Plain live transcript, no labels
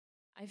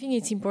I think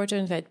it's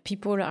important that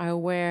people are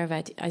aware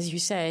that, as you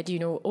said,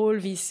 all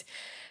this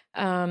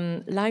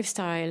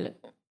lifestyle,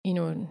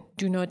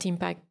 do not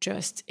impact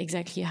just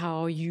exactly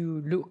how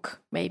you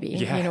look, maybe.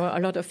 Yeah. A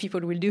lot of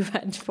people will do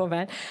that for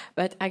that,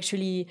 but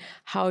actually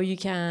how you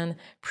can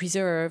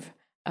preserve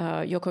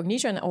your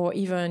cognition or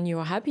even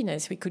your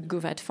happiness. We could go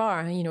that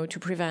far, to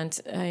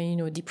prevent,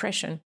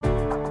 depression.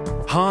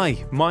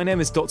 Hi, my name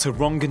is Dr.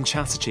 Rangan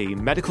Chatterjee,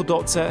 medical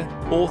doctor,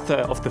 author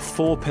of The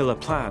 4-Pillar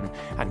Plan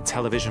and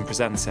television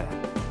presenter.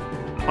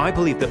 I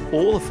believe that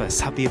all of us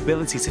have the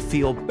ability to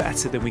feel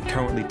better than we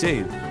currently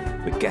do,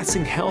 but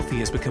getting healthy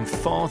has become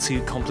far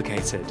too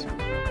complicated.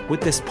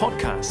 With this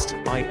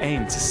podcast, I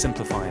aim to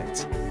simplify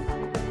it.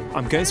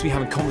 I'm going to be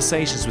having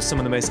conversations with some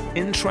of the most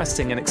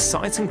interesting and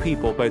exciting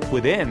people both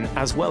within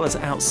as well as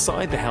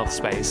outside the health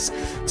space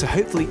to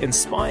hopefully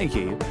inspire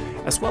you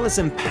as well as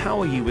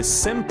empower you with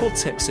simple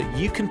tips that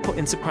you can put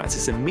into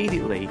practice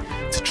immediately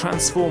to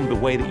transform the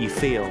way that you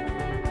feel.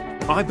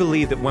 I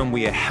believe that when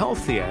we are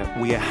healthier,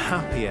 we are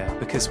happier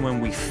because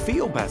when we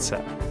feel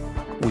better,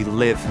 we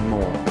live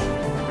more.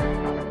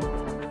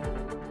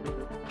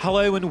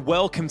 Hello and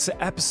welcome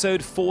to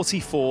episode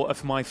 44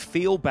 of my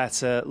Feel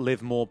Better,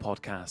 Live More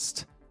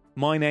podcast.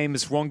 My name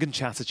is Rangan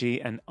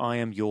Chatterjee and I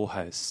am your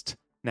host.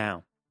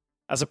 Now,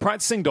 as a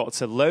practicing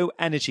doctor, low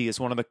energy is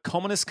one of the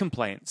commonest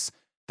complaints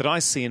that I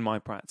see in my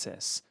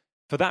practice.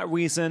 For that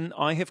reason,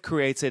 I have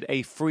created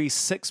a free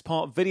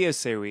 6-part video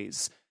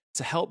series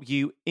to help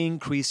you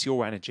increase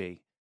your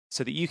energy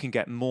so that you can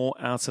get more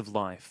out of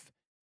life.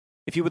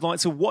 If you would like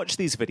to watch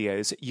these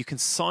videos, you can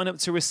sign up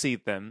to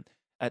receive them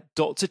at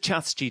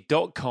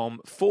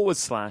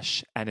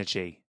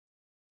drchatterjee.com/energy.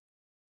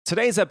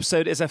 Today's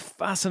episode is a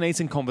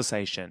fascinating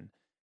conversation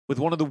with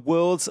one of the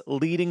world's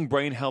leading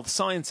brain health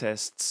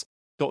scientists,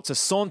 Dr.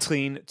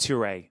 Sandrine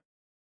Touré.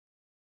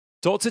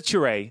 Dr.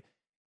 Touré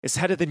is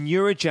head of the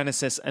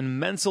Neurogenesis and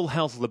Mental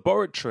Health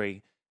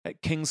Laboratory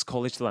at King's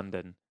College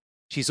London.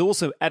 She's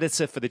also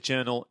editor for the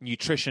journal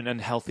Nutrition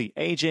and Healthy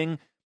Aging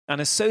and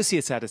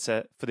associate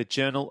editor for the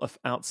Journal of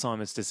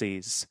Alzheimer's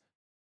Disease.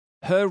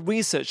 Her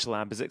research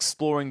lab is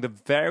exploring the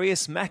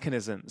various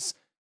mechanisms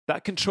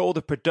that control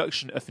the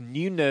production of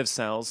new nerve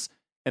cells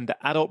in the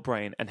adult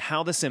brain and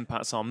how this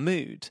impacts our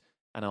mood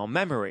and our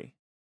memory.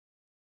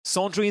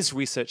 Sandrine's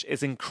research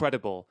is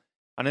incredible,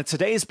 and in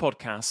today's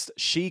podcast,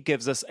 she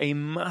gives us a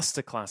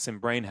masterclass in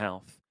brain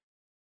health.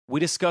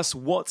 We discuss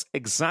what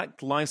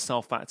exact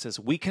lifestyle factors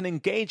we can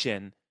engage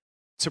in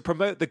to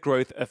promote the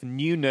growth of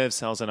new nerve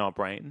cells in our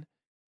brain.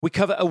 We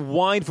cover a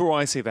wide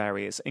variety of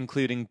areas,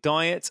 including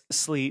diet,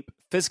 sleep,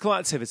 physical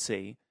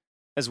activity,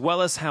 as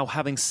well as how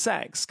having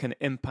sex can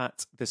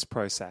impact this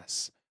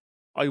process.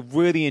 I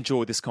really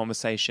enjoyed this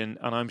conversation,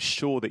 and I'm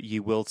sure that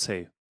you will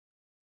too.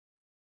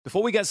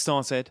 Before we get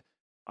started,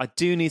 I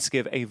do need to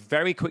give a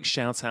very quick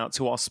shout out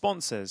to our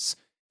sponsors,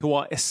 who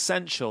are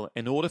essential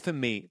in order for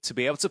me to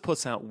be able to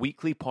put out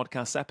weekly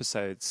podcast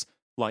episodes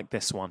like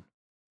this one.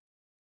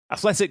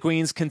 Athletic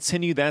Greens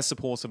continue their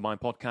support of my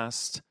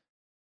podcast.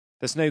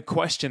 There's no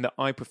question that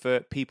I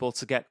prefer people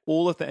to get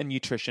all of their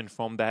nutrition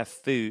from their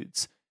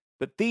foods,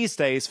 but these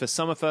days, for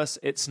some of us,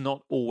 it's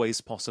not always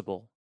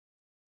possible.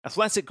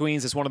 Athletic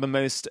Greens is one of the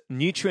most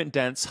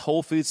nutrient-dense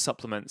whole food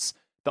supplements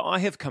that I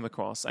have come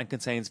across and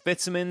contains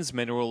vitamins,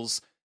 minerals,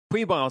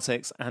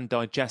 prebiotics, and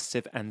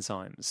digestive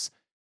enzymes.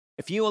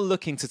 If you are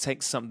looking to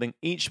take something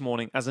each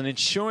morning as an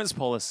insurance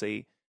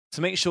policy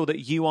to make sure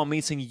that you are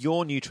meeting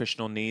your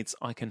nutritional needs,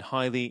 I can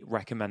highly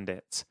recommend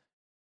it.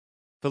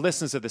 For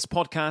listeners of this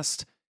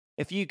podcast,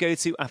 if you go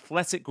to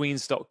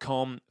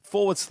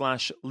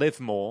athleticgreens.com/live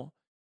more,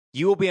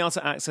 you will be able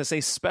to access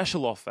a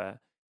special offer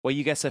where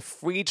you get a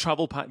free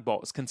travel pack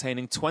box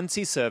containing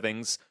 20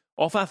 servings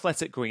of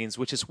Athletic Greens,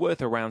 which is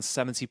worth around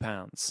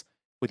 £70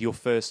 with your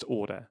first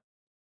order.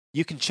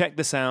 You can check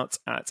this out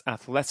at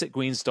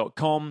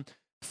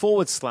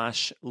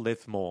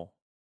athleticgreens.com/live more.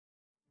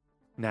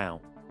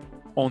 Now,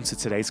 on to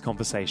today's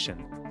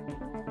conversation.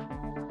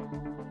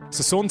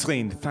 So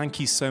Sandrine, thank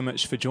you so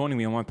much for joining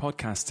me on my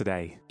podcast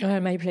today.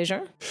 My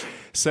pleasure.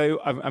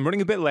 So I'm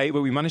running a bit late,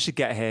 but we managed to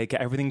get here,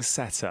 get everything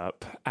set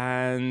up.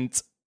 And,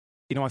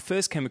 I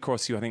first came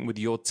across you, I think, with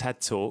your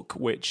TED Talk,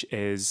 which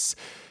is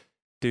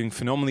doing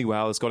phenomenally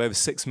well. It's got over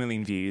 6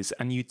 million views.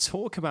 And you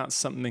talk about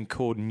something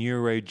called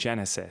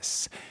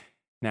neurogenesis.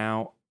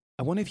 Now,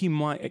 I wonder if you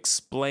might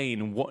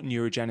explain what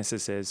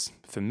neurogenesis is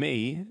for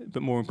me,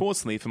 but more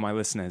importantly, for my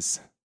listeners.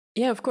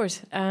 Yeah, of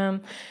course.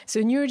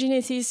 So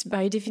neurogenesis,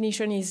 by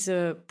definition, is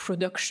the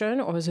production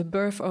or the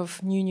birth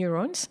of new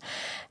neurons.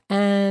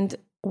 And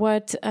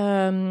what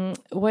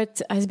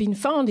has been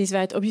found is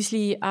that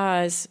obviously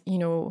as,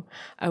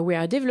 we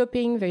are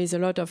developing, there is a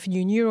lot of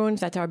new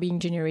neurons that are being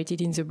generated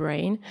in the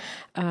brain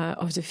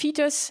of the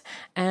fetus.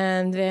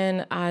 And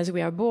then as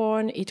we are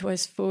born, it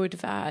was thought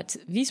that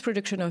this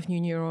production of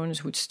new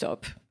neurons would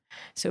stop.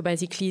 So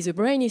basically the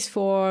brain is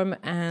formed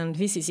and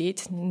this is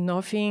it.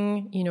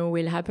 Nothing,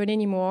 will happen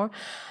anymore.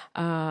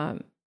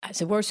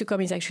 the worst to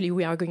come is actually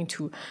we are going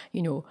to,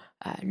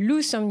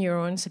 lose some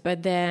neurons,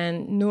 but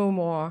then no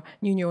more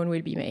new neuron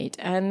will be made.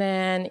 And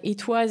then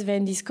it was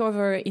then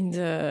discovered in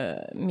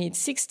the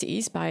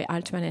mid-60s by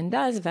Altman and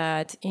Das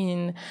that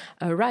in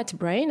a rat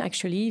brain,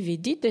 actually, they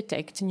did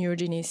detect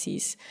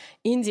neurogenesis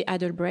in the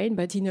adult brain,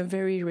 but in a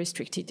very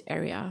restricted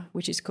area,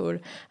 which is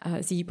called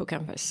the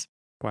hippocampus.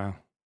 Wow.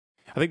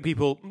 I think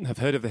people have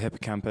heard of the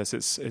hippocampus.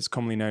 It's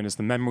commonly known as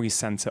the memory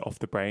center of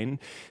the brain.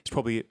 It's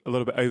probably a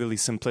little bit overly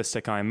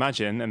simplistic, I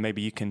imagine, and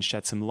maybe you can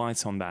shed some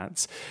light on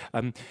that.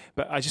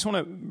 But I just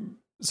want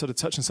to sort of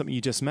touch on something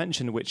you just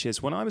mentioned, which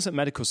is when I was at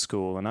medical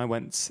school, and I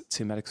went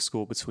to medical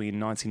school between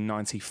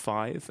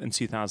 1995 and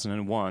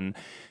 2001,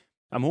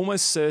 I'm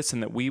almost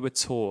certain that we were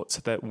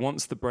taught that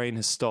once the brain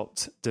has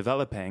stopped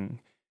developing,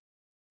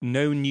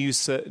 no new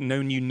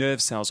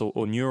nerve cells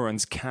or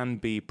neurons can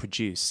be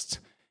produced.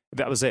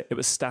 That was it. It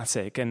was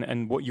static.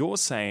 And what you're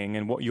saying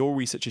and what your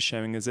research is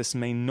showing is this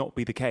may not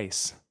be the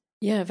case.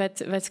 Yeah,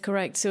 that's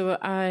correct. So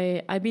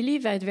I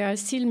believe that there are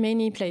still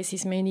many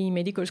places, many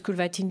medical schools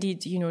that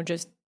indeed,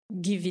 just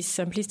give this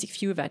simplistic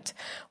view that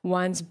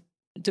once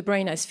the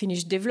brain has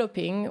finished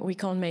developing, we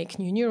can't make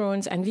new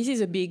neurons. And this is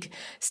a big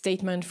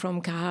statement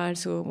from Caral,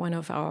 so one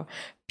of our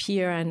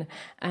peer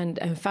and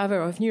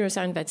father of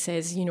neuroscience, that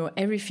says,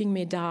 everything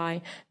may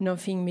die,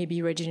 nothing may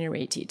be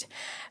regenerated.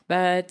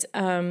 But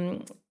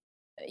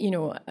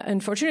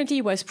unfortunately,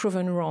 it was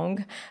proven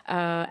wrong.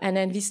 And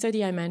then this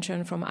study I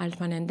mentioned from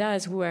Altman and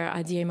Das, who were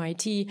at the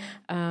MIT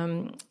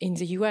in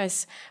the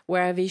US,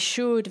 where they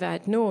showed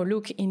that, no,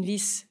 look, in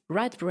this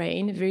rat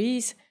brain,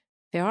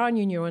 there are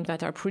new neurons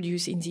that are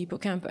produced in the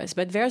hippocampus.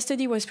 But their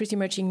study was pretty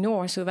much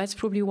ignored, so that's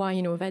probably why,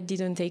 that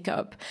didn't take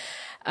up.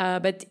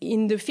 But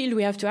in the field,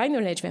 we have to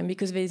acknowledge them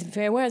because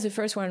they were the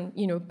first one,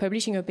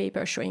 publishing a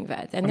paper showing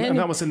that. And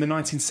that was in the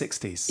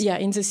 1960s? Yeah,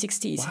 in the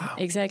 60s. Wow.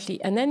 Exactly.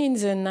 And then in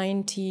the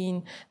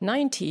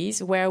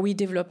 1990s, where we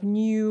developed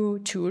new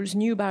tools,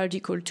 new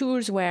biological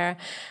tools, where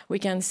we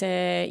can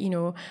say,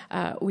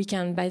 we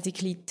can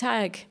basically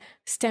tag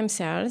stem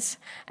cells.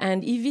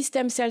 And if these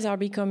stem cells are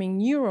becoming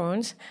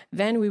neurons,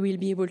 then we will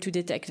be able to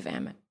detect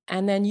them.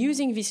 And then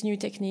using this new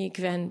technique,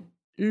 then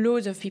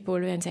loads of people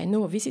then say,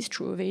 no, this is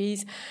true. There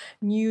is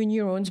new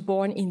neurons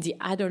born in the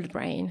adult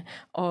brain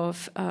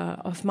of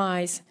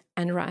mice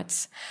and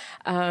rats.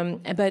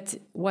 But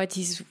what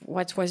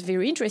was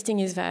very interesting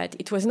is that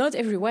it was not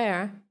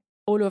everywhere,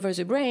 all over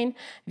the brain.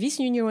 These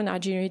new neurons are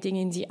generating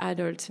in the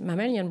adult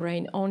mammalian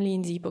brain only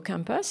in the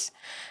hippocampus,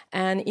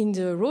 and in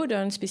the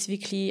rodent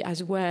specifically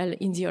as well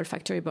in the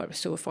olfactory bulb,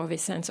 so for the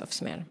sense of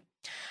smell.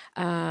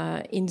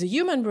 In the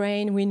human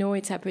brain, we know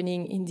it's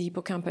happening in the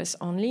hippocampus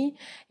only.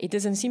 It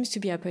doesn't seem to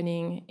be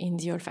happening in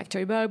the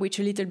olfactory bulb, which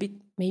a little bit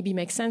maybe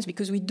makes sense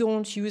because we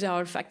don't use our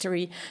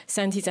olfactory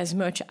senses as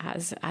much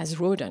as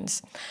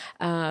rodents.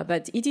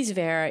 But it is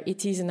there.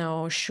 It is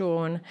now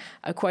shown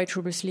quite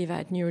robustly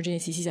that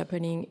neurogenesis is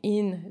happening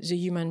in the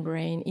human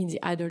brain, in the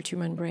adult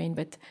human brain,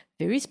 but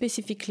very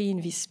specifically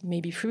in this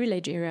maybe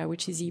privileged area,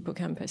 which is the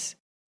hippocampus.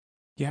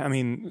 Yeah,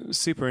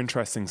 super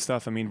interesting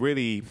stuff.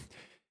 Really,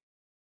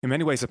 in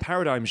many ways, a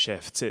paradigm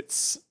shift.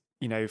 It's,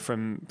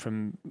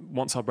 from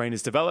once our brain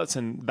is developed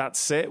and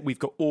that's it, we've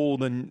got all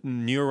the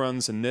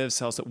neurons and nerve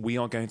cells that we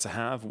are going to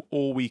have.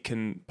 All we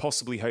can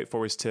possibly hope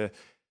for is to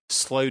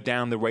slow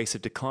down the rate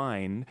of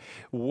decline.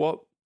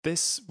 What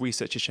this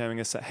research is showing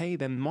us that, hey,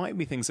 there might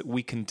be things that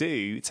we can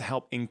do to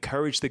help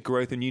encourage the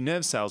growth of new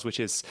nerve cells, which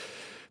is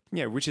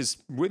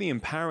really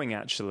empowering,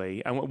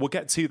 actually. And we'll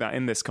get to that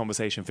in this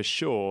conversation for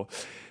sure.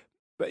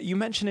 But you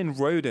mentioned in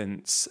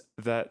rodents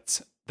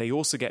that they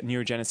also get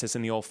neurogenesis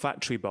in the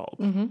olfactory bulb.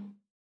 Mm-hmm.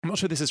 I'm not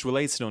sure this is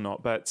related or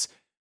not, but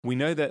we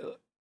know that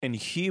in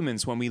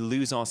humans, when we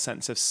lose our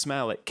sense of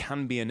smell, it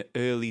can be an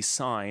early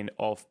sign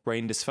of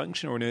brain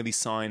dysfunction or an early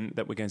sign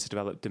that we're going to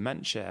develop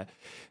dementia.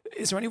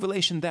 Is there any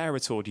relation there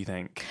at all, do you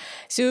think?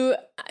 So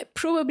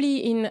probably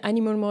in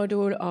animal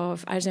model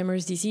of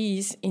Alzheimer's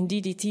disease,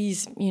 indeed it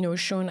is,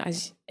 shown,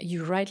 as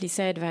you rightly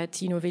said, that,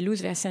 they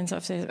lose their sense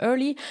of self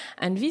early.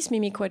 And this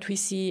mimics what we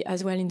see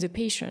as well in the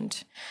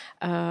patient.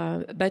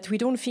 But we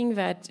don't think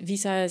that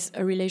this has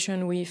a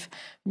relation with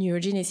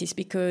neurogenesis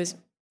because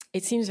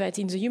it seems that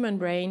in the human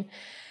brain,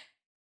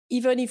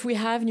 even if we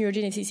have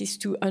neurogenesis, it's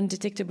to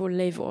undetectable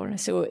level.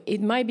 So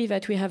it might be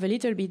that we have a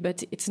little bit,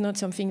 but it's not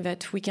something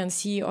that we can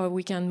see or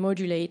we can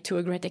modulate to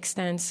a great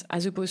extent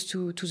as opposed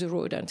to the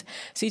rodent.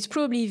 So it's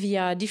probably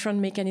via different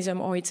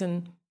mechanism or it's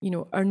an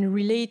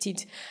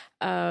unrelated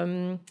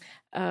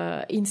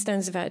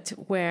instance that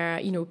where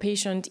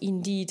patient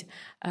indeed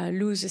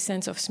lose a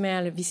sense of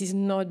smell. This is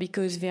not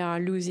because they are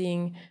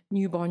losing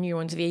newborn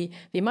neurons. They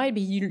might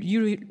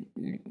be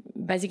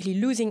basically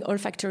losing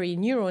olfactory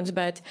neurons,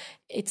 but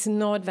it's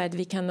not that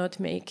they cannot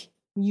make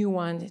new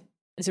ones.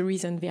 The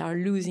reason they are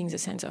losing the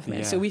sense of smell.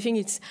 Yeah. So we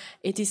think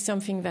it is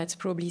something that's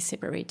probably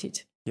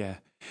separated. Yeah.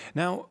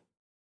 Now,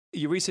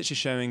 your research is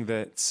showing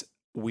that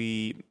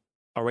we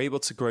are able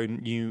to grow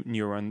new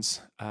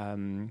neurons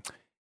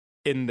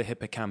in the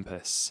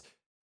hippocampus.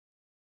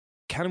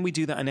 Can we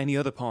do that in any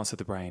other part of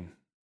the brain?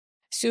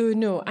 So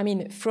no, I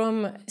mean,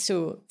 from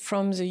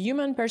the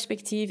human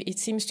perspective, it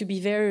seems to be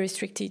very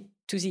restricted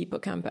to the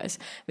hippocampus.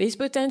 There is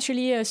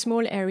potentially a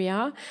small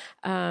area,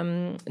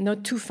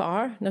 not too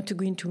far, not to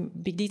go into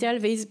big detail.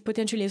 There is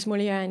potentially a small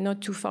area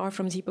not too far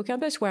from the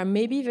hippocampus where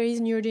maybe there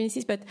is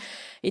neurogenesis, but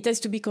it has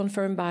to be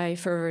confirmed by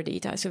further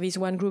data. So there's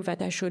one group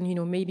that has shown,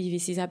 maybe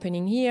this is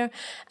happening here,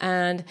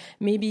 and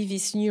maybe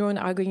these neurons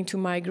are going to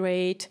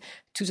migrate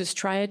to the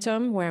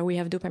striatum where we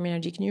have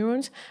dopaminergic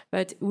neurons,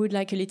 but we would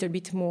like a little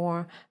bit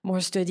more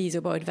studies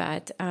about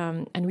that.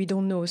 And we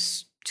don't know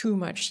too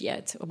much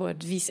yet about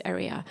this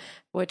area.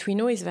 What we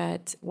know is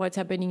that what's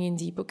happening in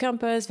the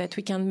hippocampus, that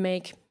we can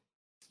make,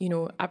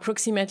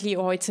 approximately,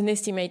 or it's an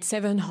estimate,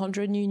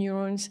 700 new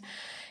neurons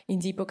in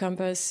the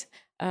hippocampus,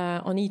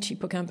 on each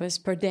hippocampus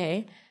per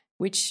day,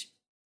 which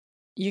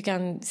you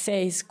can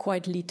say is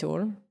quite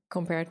little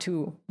compared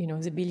to,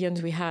 the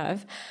billions we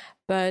have.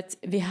 But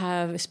they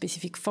have a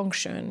specific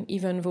function,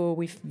 even though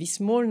with these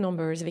small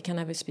numbers, they can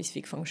have a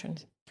specific function.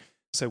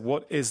 So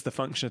what is the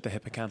function of the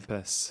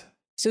hippocampus?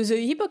 So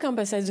the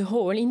hippocampus as a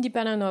whole,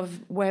 independent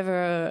of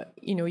whether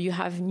you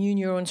have new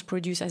neurons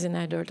produced as an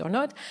adult or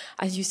not,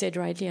 as you said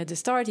rightly at the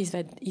start, is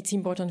that it's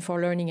important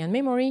for learning and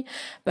memory,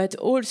 but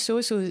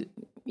also the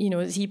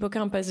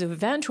hippocampus, the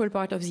ventral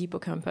part of the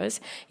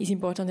hippocampus, is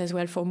important as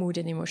well for mood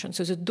and emotion.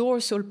 So the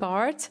dorsal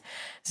part,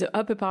 the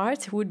upper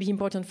part, would be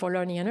important for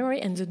learning and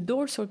memory, and the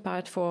dorsal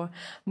part for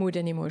mood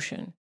and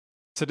emotion.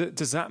 So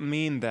does that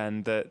mean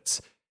then that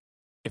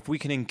if we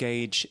can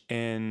engage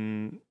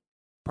in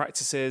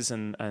practices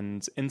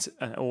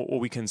or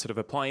we can sort of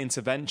apply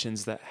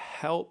interventions that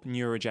help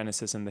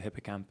neurogenesis in the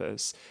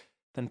hippocampus,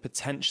 then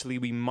potentially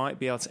we might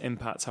be able to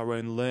impact our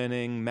own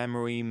learning,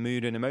 memory,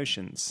 mood, and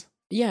emotions?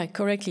 Yeah,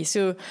 correctly.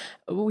 So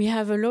we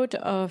have a lot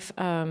of...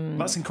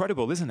 That's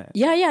incredible, isn't it?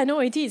 Yeah, no,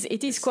 it is.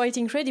 It is quite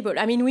incredible.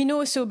 I mean, we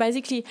know, so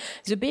basically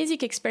the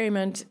basic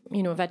experiment,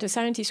 that a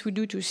scientist would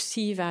do to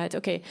see that,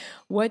 okay,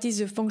 what is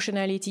the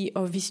functionality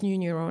of these new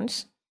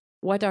neurons?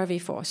 What are they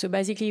for? So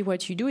basically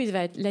what you do is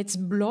that let's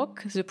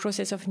block the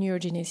process of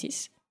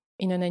neurogenesis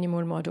in an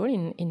animal model,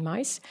 in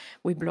mice.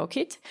 We block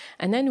it.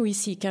 And then we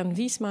see, will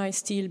this mice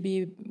still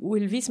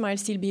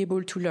be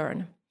able to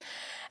learn?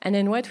 And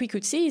then what we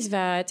could see is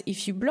that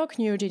if you block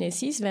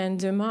neurogenesis, then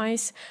the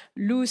mice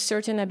lose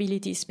certain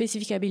abilities,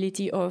 specific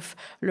ability of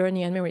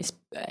learning and memory,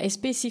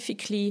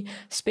 specifically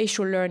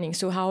spatial learning,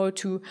 so how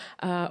to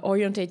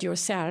orientate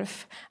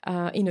yourself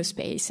in a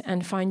space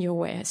and find your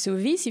way. So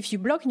this, if you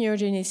block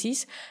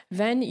neurogenesis,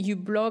 then you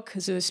block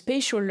the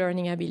spatial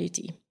learning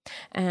ability.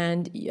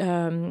 And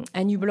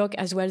you block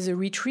as well the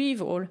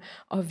retrieval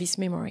of these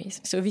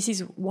memories. So this is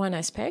one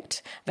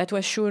aspect that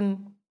was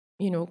shown,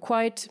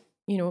 quite...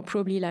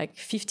 probably like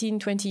 15,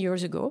 20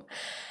 years ago.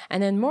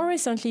 And then more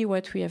recently,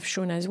 what we have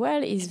shown as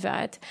well is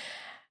that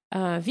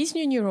these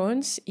new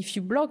neurons, if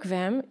you block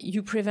them,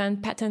 you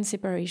prevent pattern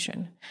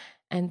separation.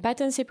 And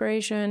pattern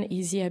separation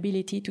is the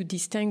ability to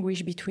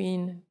distinguish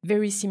between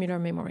very similar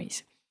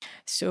memories.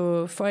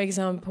 So, for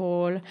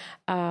example,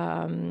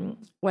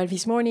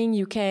 this morning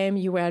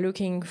you were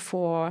looking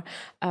for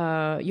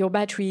your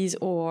batteries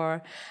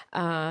or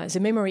the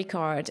memory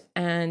card,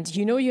 and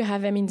you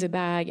have them in the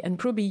bag and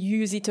probably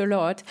use it a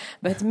lot,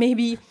 but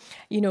maybe,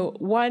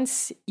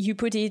 once you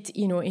put it,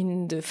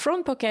 in the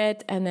front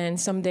pocket, and then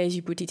some days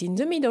you put it in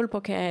the middle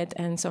pocket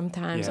and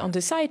sometimes on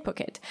the side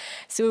pocket.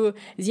 So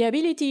the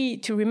ability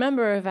to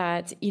remember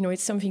that,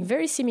 it's something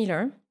very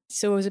similar.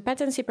 So the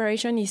pattern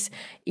separation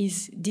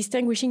is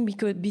distinguishing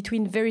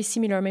between very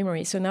similar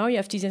memories. So now you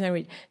have to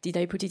decide, did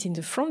I put it in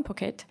the front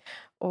pocket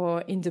or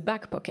in the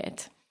back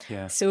pocket?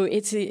 Yeah. So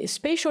it's a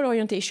spatial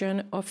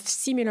orientation of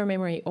similar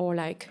memory, or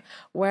like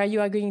where you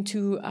are going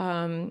to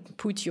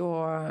put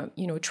your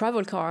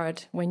travel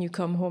card when you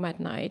come home at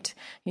night,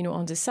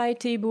 on the side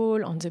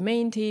table, on the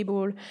main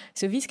table.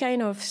 So this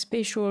kind of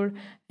spatial,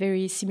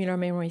 very similar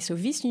memory. So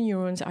these new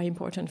neurons are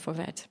important for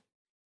that.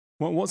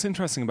 Well, what's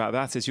interesting about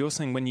that is you're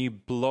saying when you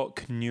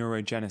block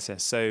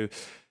neurogenesis, so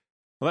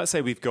let's say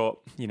we've got,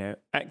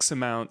 X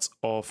amount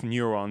of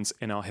neurons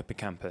in our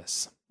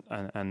hippocampus,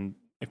 and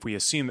if we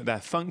assume that they're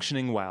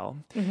functioning well,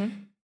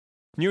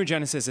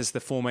 neurogenesis is the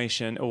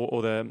formation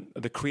or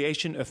the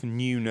creation of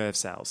new nerve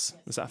cells.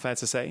 Is that fair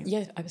to say?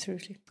 Yes,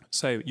 absolutely.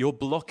 So you're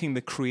blocking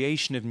the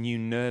creation of new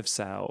nerve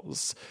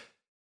cells,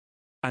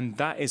 and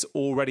that is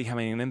already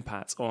having an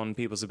impact on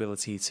people's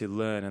ability to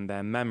learn and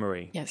their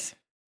memory. Yes.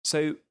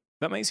 So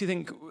that makes you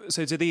think,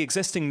 so do the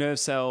existing nerve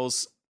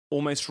cells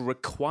almost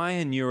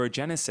require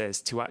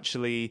neurogenesis to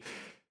actually,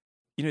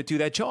 do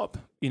their job?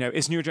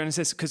 Is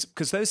neurogenesis,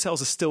 because those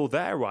cells are still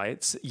there,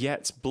 right?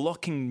 Yet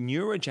blocking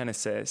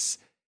neurogenesis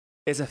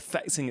is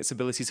affecting its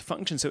ability to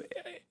function. So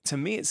to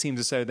me, it seems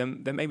as though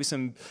there may be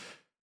some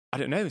I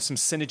don't know, some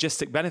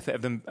synergistic benefit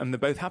of them, and they're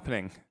both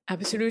happening.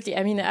 Absolutely.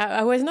 I mean,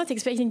 I was not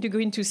expecting to go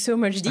into so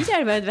much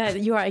detail, but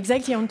that you are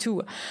exactly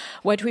onto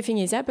what we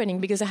think is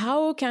happening, because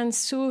how can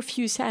so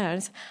few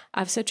cells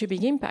have such a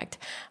big impact?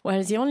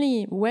 Well, the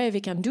only way they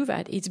can do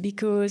that is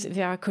because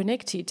they are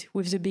connected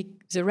with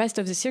the rest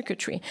of the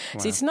circuitry.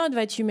 Wow. So it's not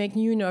that you make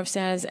new nerve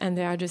cells and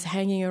they are just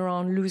hanging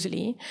around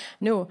loosely.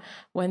 No,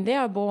 when they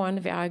are born,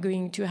 they are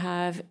going to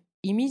have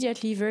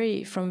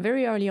immediately, from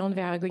very early on,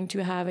 they are going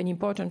to have an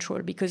important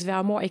role because they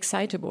are more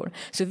excitable.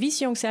 So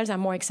these young cells are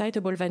more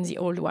excitable than the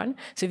old one.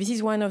 So this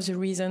is one of the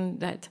reasons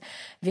that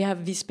they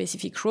have this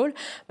specific role.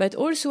 But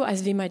also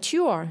as they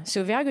mature,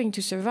 so they are going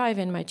to survive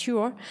and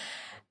mature,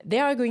 they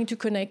are going to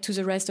connect to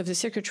the rest of the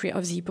circuitry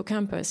of the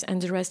hippocampus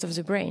and the rest of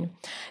the brain.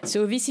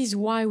 So this is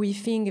why we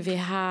think they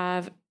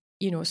have,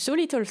 so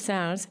little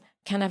cells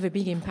can have a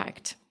big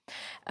impact.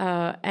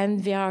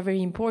 And they are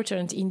very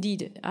important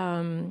indeed,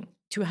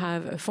 to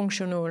have a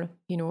functional,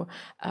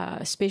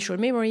 spatial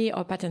memory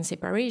or pattern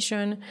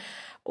separation,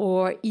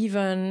 or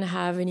even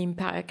have an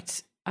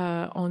impact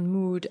on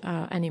mood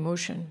and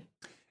emotion.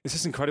 This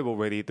is incredible,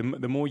 really.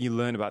 The more you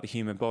learn about the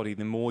human body,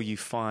 the more you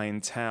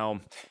find how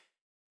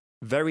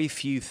very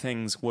few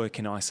things work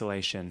in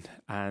isolation.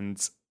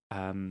 And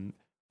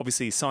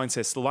obviously,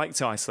 scientists like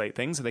to isolate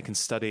things so they can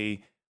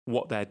study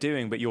what they're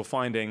doing, but you're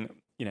finding,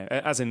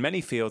 as in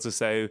many fields, as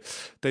though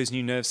those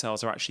new nerve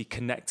cells are actually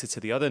connected to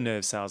the other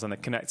nerve cells and they're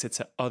connected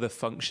to other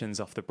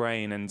functions of the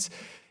brain. And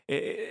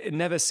it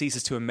never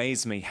ceases to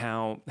amaze me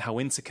how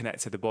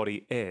interconnected the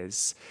body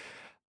is.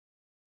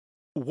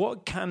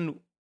 What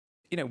helps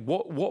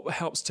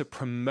to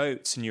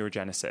promote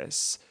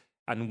neurogenesis,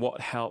 and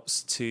what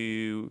helps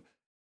to,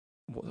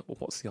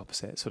 what's the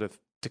opposite? Sort of,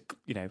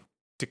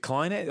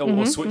 decline it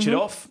or switch it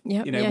off?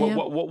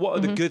 What are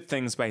the good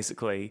things,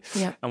 basically,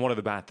 and what are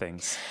the bad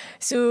things?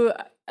 So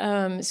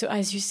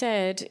as you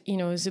said,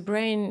 the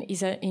brain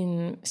is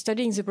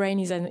studying the brain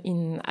is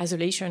in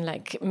isolation,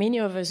 like many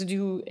of us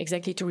do,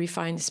 exactly to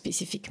refine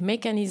specific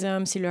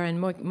mechanism, cellular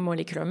and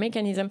molecular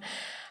mechanism.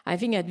 I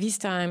think at this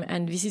time,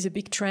 and this is a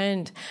big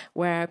trend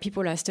where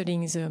people are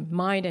studying the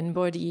mind and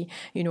body,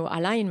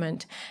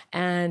 alignment,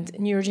 and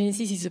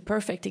neurogenesis is a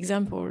perfect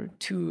example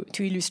to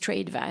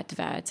illustrate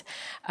that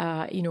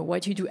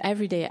what you do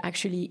every day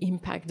actually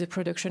impact the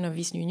production of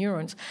these new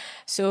neurons.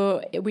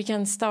 So we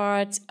can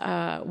start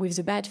with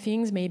the bad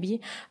things,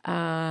 maybe,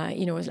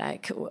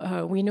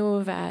 we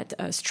know that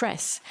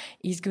stress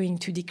is going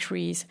to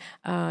decrease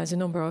the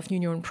number of new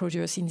neuron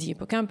produced in the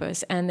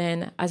hippocampus, and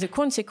then as a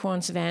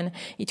consequence, then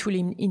it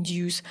will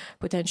induce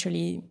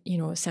potentially,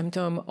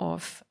 symptom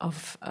of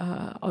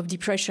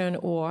depression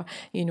or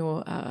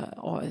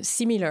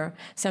similar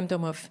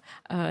symptom of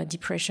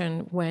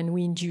depression when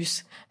we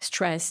induce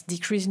stress,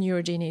 decrease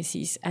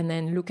neurogenesis, and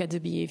then look at the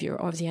behavior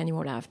of the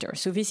animal after.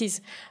 So this is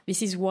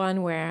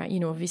one where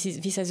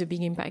this has a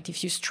big impact.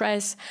 If you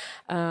stress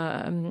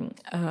a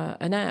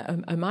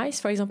mice,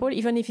 for example,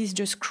 even if it's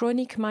just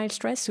chronic mild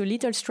stress, so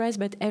little stress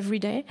but every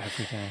day,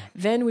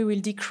 then we will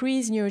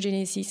decrease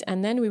neurogenesis,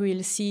 and then we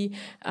will see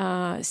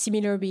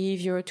similar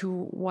behavior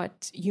to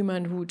what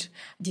human would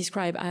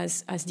describe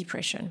as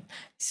depression.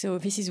 So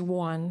this is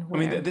one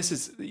where...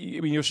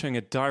 you're showing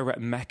a direct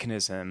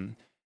mechanism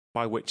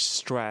by which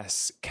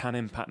stress can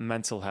impact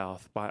mental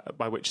health,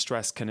 by which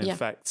stress can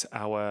affect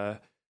our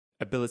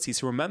ability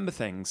to remember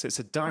things. It's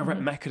a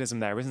direct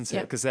mechanism there, isn't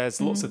it? Because there's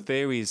lots of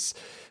theories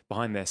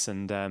behind this,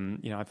 and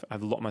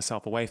I've locked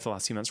myself away for the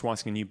last few months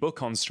writing a new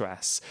book on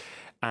stress,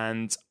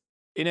 and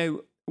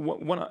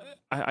when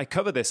I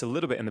cover this a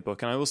little bit in the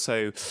book, and I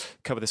also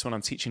cover this when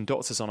I'm teaching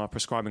doctors on our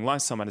prescribing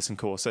lifestyle medicine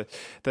course,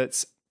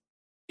 that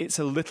it's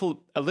a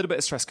little bit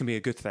of stress can be a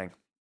good thing.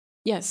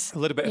 Yes. A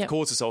little bit of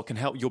cortisol can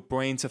help your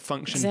brain to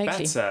function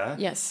better.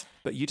 Yes.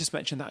 But you just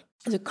mentioned that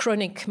the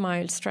chronic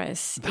mild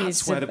stress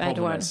is the bad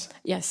one.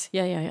 Yes.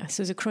 Yeah.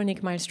 So the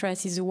chronic mild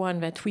stress is the one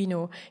that we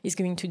know is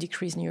going to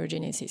decrease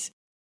neurogenesis.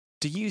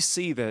 Do you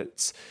see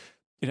that,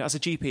 as a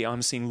GP,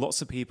 I'm seeing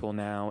lots of people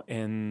now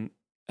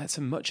at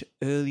a much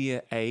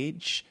earlier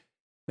age,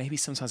 maybe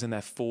sometimes in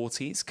their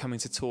 40s, coming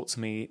to talk to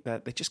me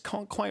that they just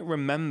can't quite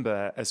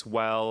remember as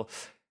well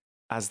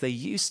as they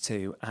used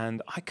to.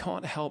 And I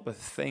can't help but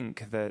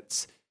think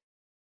that,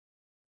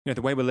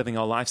 the way we're living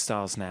our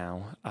lifestyles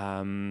now,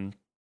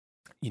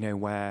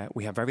 where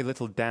we have very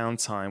little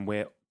downtime,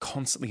 we're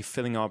constantly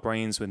filling our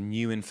brains with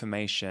new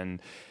information.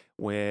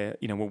 We're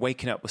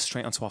waking up, we're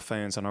straight onto our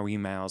phones, on our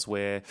emails.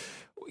 We're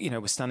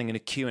standing in a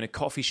queue in a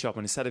coffee shop,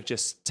 and instead of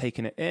just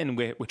taking it in,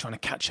 we're trying to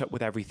catch up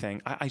with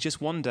everything. I just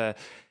wonder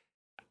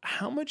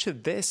how much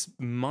of this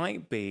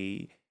might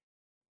be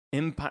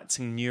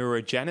impacting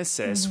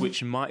neurogenesis,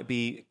 which might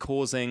be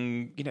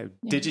causing,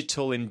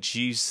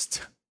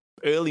 digital-induced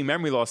early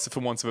memory loss, for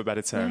want of a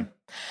better term.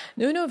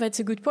 No, that's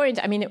a good point.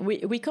 I mean,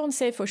 we can't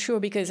say for sure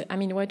because, I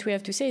mean, what we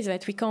have to say is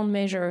that we can't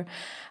measure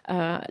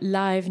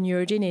live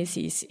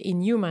neurogenesis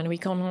in human. We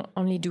can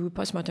only do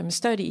postmortem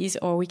studies,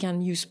 or we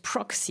can use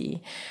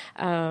proxy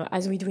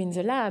as we do in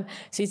the lab.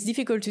 So it's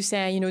difficult to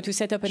say, to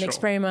set up an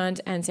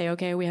experiment and say,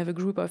 okay, we have a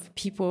group of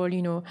people,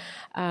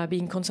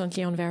 being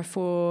constantly on their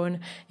phone,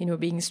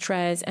 being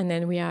stressed. And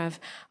then we have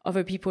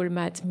other people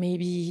that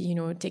maybe,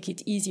 take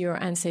it easier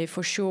and say,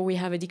 for sure, we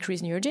have a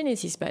decreased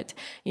neurogenesis. But,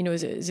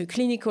 the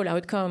clinical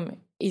outcome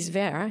is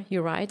there,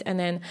 you're right. And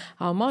then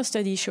our mouse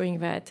study showing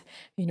that,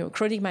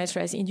 chronic mild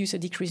stress induce a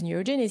decreased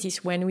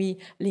neurogenesis. When we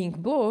link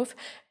both,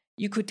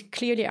 you could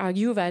clearly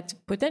argue that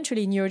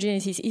potentially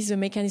neurogenesis is the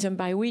mechanism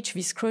by which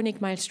this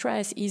chronic mild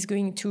stress is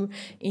going to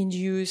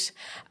induce,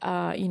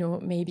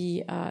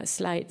 maybe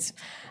slight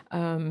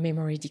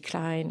memory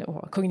decline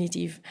or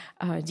cognitive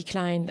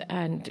decline.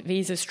 And there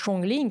is a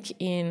strong link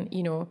in,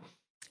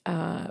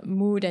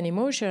 mood and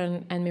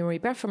emotion and memory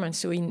performance.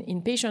 So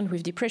in patients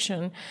with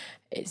depression,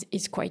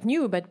 it's quite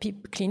new, but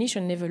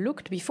clinicians never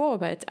looked before.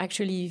 But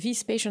actually,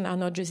 these patients are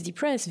not just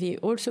depressed; they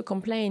also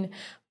complain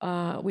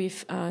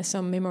with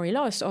some memory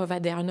loss, or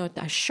that they are not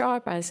as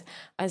sharp as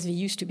they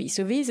used to be.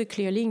 So there is a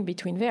clear link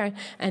between there.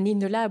 And in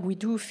the lab, we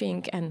do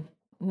think, and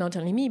not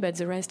only me, but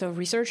the rest of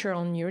researchers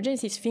on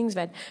neurogenesis thinks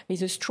that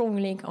there's a strong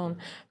link on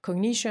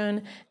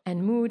cognition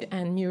and mood,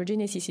 and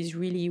neurogenesis is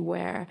really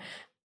where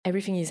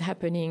everything is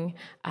happening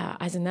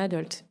as an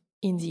adult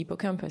in the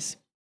hippocampus.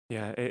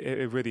 Yeah,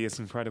 it really is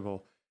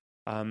incredible.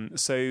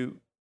 So,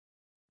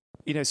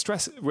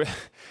 stress,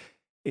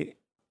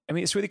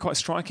 it's really quite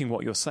striking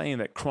what you're saying,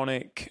 that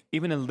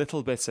even a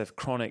little bit of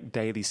chronic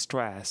daily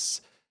stress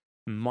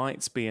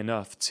might be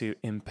enough to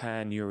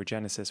impair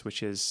neurogenesis,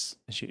 which is,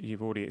 as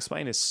you've already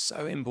explained, is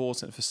so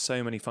important for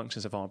so many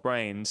functions of our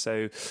brain.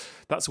 So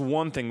that's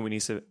one thing we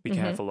need to be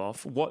careful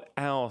of. What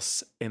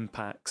else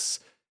impacts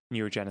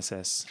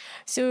neurogenesis?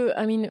 So,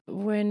 I mean,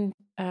 when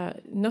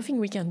nothing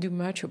we can do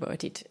much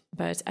about it,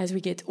 but as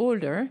we get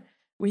older,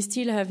 we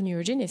still have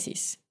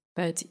neurogenesis,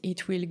 but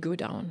it will go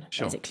down,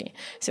 basically.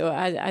 So,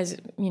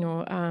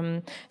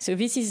 so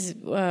this is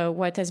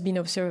what has been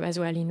observed as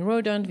well in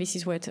rodent. This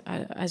is what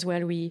as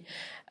well we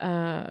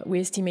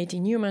estimate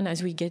in human.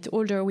 As we get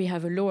older, we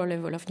have a lower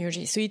level of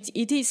neurogenesis. So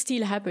it is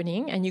still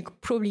happening, and you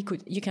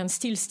can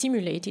still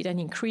stimulate it and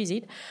increase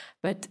it,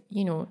 but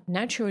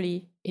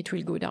naturally it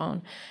will go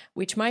down,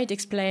 which might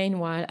explain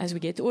why, as we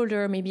get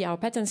older, maybe our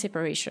pattern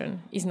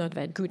separation is not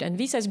that good. And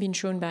this has been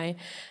shown by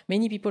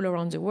many people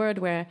around the world,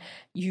 where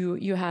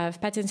you have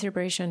pattern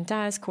separation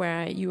task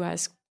where you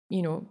ask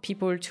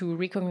people to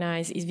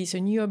recognize, is this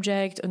a new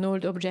object, an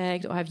old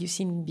object, or have you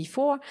seen it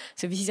before?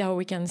 So this is how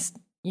we can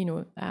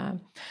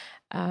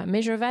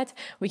measure that.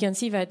 We can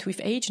see that with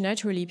age,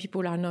 naturally,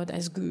 people are not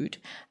as good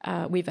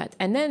with that.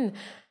 And then,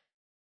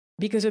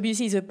 because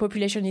obviously the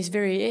population is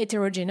very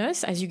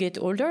heterogeneous, as you get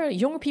older,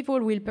 young people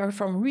will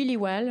perform really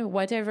well,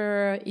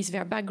 whatever is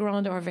their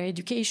background or their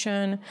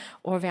education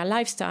or their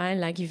lifestyle,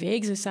 like if they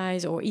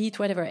exercise or eat,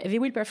 whatever, they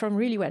will perform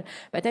really well.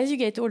 But as you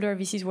get older,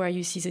 this is where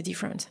you see the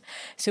difference.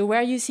 So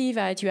where you see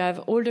that you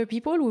have older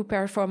people who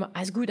perform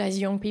as good as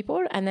young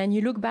people, and then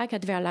you look back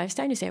at their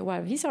lifestyle, you say,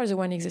 wow, these are the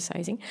ones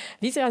exercising,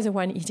 these are the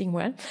ones eating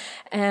well,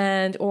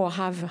 or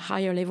have a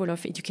higher level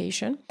of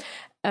education.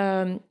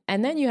 And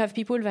then you have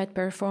people that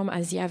perform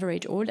as the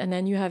average old, and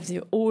then you have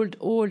the old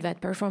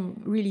that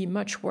perform really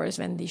much worse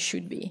than they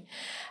should be.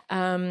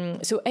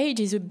 So age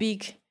has a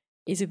big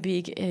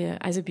impact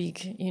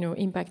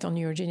on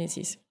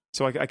neurogenesis.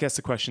 So I guess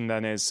the question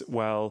then is,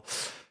 well,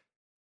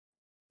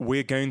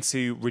 we're going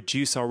to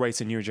reduce our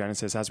rate of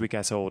neurogenesis as we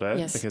get older,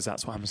 because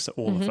that's what happens to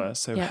all of us.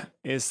 So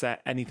is there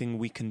anything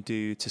we can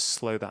do to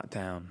slow that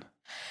down?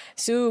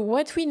 So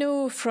what we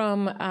know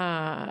from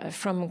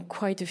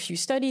quite a few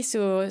studies,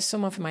 so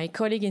some of my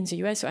colleagues in the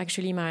US, so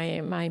actually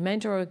my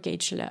mentor,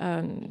 Gage,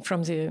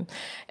 from the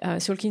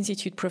Salk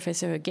Institute,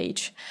 Professor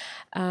Gage,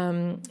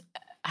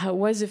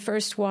 was the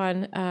first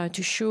one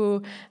to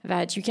show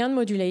that you can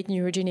modulate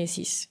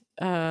neurogenesis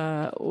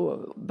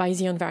by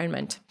the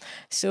environment.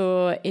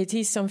 So it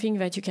is something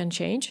that you can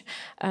change.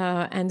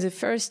 And the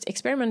first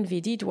experiment they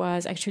did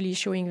was actually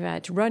showing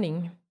that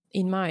running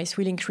in mice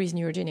will increase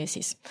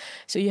neurogenesis.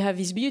 So you have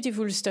these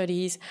beautiful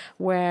studies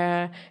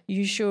where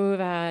you show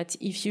that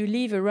if you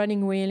leave a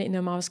running wheel in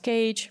a mouse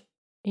cage,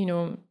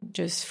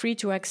 just free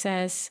to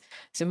access,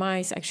 the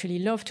mice actually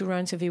love to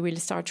run, so they will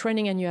start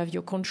running, and you have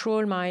your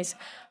control mice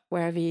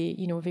where they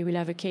will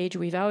have a cage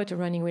without a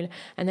running wheel.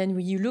 And then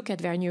when you look at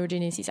their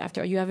neurogenesis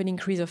after, you have an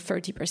increase of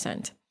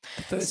 30%.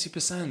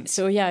 30%?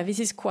 So yeah, this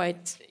is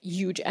quite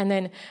huge. And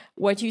then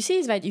what you see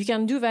is that you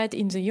can do that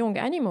in the young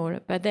animal,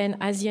 but then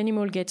as the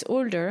animal gets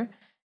older,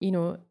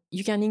 you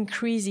can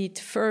increase it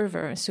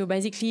further. So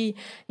basically,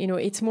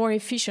 it's more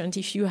efficient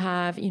if you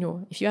have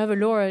a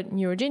lower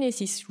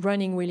neurogenesis,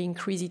 running will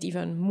increase it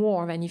even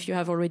more than if you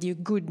have already a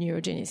good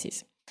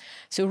neurogenesis.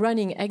 So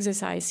running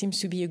exercise seems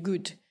to be a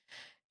good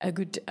a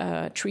good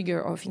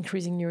trigger of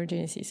increasing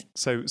neurogenesis.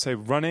 So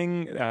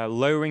running,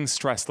 lowering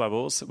stress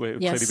levels would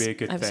clearly be a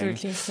good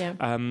absolutely, thing.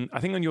 Yeah. I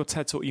think on your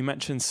TED Talk you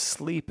mentioned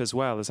sleep as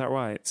well. Is that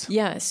right?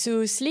 Yeah.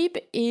 So sleep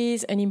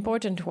is an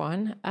important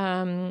one,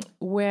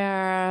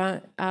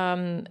 where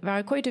there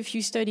are quite a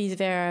few studies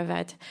there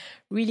that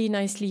really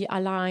nicely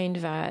aligned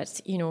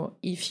that,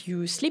 if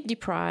you sleep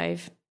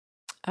deprive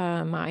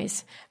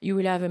mice, you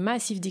will have a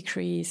massive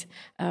decrease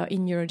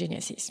in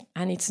neurogenesis.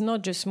 And it's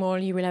not just small,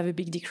 you will have a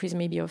big decrease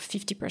maybe of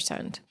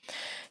 50%.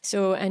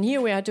 So, and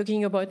here we are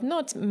talking about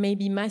not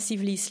maybe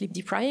massively sleep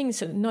depriving,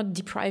 so not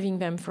depriving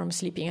them from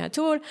sleeping at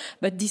all,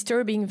 but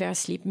disturbing their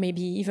sleep,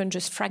 maybe even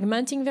just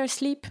fragmenting their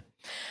sleep.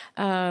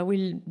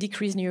 Will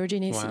decrease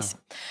neurogenesis. Wow.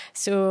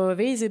 So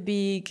there is a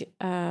big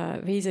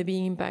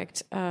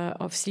impact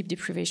of sleep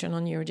deprivation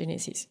on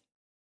neurogenesis.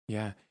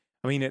 Yeah,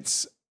 I mean, do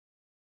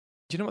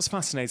you know what's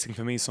fascinating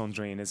for me,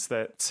 Sandrine, is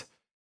that,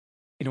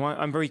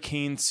 I'm very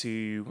keen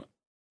to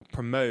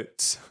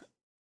promote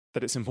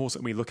that it's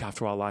important we look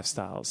after our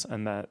lifestyles,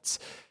 and that,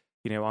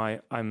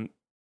 I'm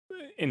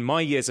in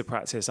my years of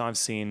practice, I've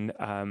seen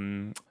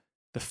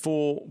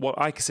what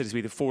I consider to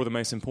be the four of the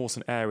most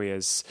important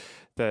areas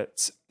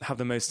that have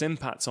the most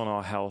impact on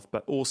our health,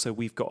 but also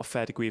we've got a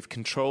fair degree of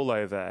control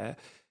over.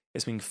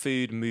 It's been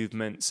food,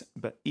 movement,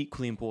 but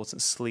equally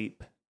important,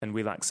 sleep and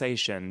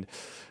relaxation.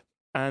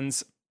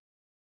 And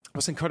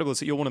what's incredible is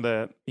that you're one of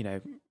the,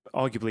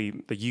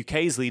 arguably the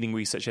UK's leading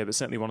researcher, but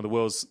certainly one of the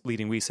world's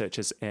leading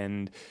researchers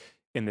in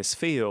this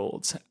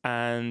field.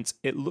 And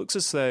it looks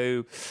as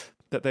though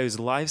that those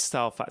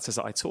lifestyle factors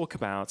that I talk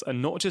about are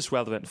not just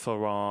relevant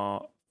for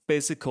our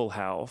physical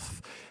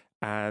health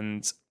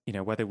and,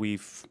 whether we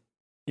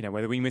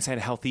maintain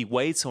a healthy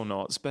weight or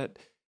not, but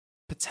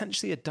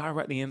potentially are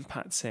directly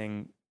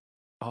impacting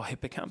our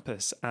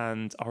hippocampus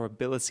and our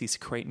ability to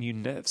create new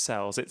nerve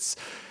cells.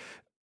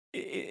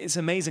 It's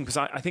amazing because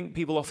I think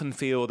people often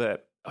feel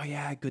that,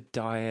 good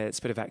diet,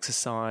 a bit of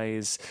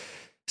exercise,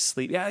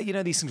 sleep. Yeah,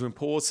 these things are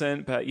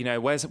important, but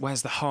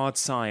where's the hard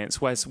science?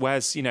 Where's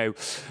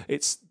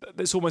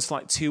it's almost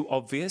like too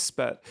obvious,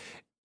 but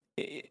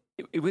it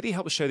really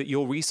helps show that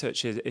your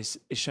research is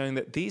showing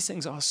that these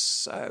things are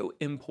so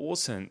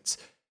important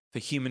for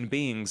human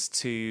beings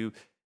to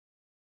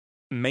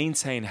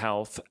maintain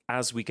health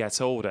as we get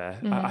older.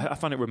 Mm-hmm. I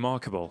find it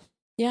remarkable.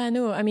 Yeah,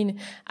 no, I mean,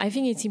 I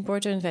think it's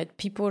important that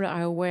people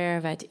are aware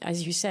that,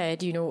 as you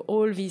said,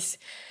 all this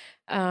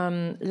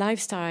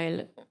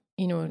lifestyle,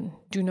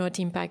 do not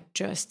impact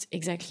just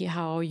exactly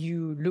how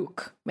you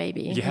look,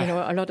 maybe.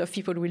 Yeah. A lot of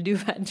people will do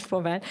that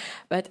for that,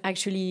 but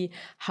actually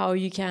how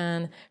you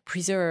can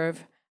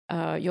preserve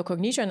your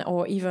cognition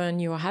or even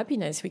your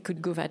happiness. We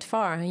could go that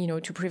far,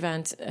 to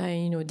prevent,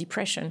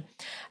 depression.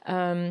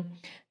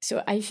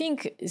 So I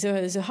think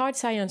the hard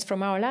science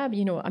from our lab,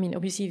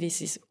 obviously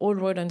this is all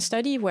rodent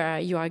study where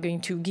you are going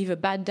to give a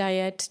bad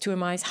diet to a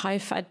mice,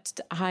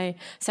 high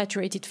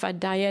saturated fat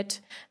diet,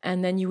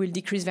 and then you will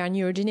decrease their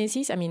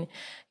neurogenesis.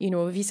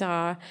 These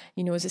are,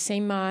 the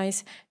same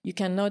mice. You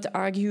cannot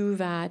argue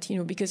that,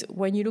 because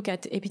when you look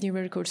at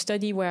epidemiological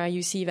study where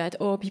you see that,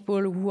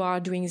 people who are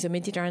doing the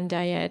Mediterranean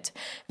diet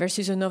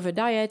versus another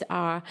diet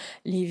are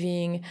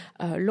living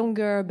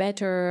longer,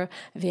 better,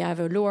 they have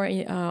a lower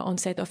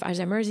onset of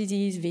Alzheimer's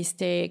disease, they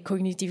stay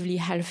cognitively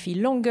healthy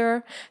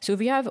longer. So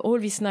we have all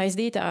this nice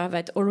data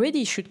that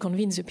already should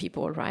convince the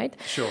people, right?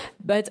 Sure.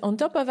 But on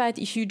top of that,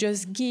 if you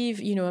just give,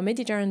 a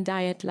Mediterranean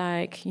diet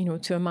like,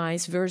 to a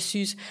mice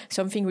versus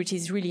something which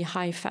is really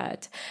high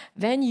fat,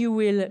 then you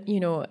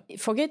will,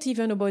 forget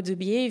even about the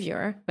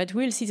behavior, but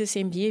we'll see the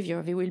same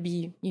behavior. They will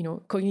be,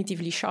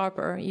 cognitively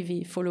sharper if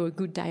they follow a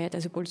good diet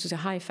as opposed to the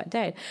high fat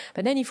diet.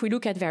 But then if we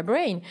look at their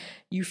brain,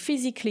 you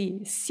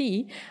physically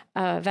see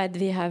that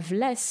they have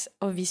less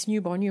of these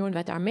newborn neurons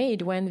that are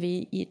made when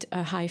they eat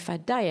a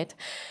high-fat diet.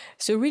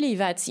 So really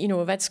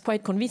that's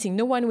quite convincing.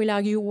 No one will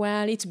argue,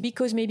 well, it's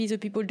because maybe the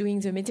people doing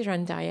the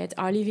Mediterranean diet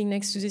are living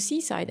next to the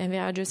seaside and they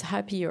are just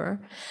happier.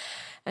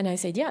 And I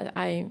said,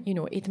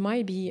 it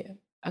might be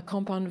a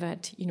compound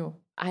that,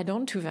 add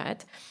on to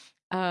that.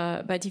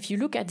 But if you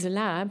look at the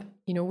lab,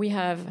 we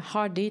have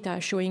hard data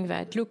showing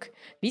that, look,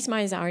 these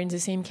mice are in the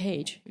same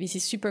cage. This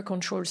is super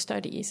controlled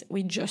studies.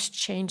 We just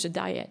change the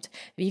diet.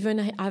 We even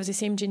have the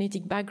same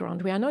genetic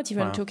background. We are not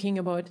even talking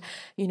about,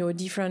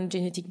 different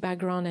genetic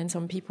background and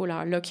some people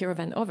are luckier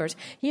than others.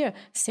 Here,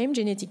 same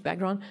genetic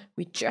background.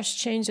 We just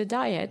change the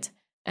diet.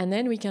 And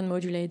then we can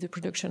modulate the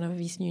production of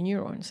these new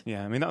neurons.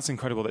 Yeah, that's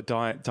incredible that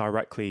diet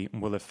directly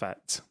will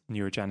affect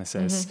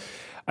neurogenesis. Mm-hmm.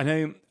 I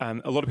know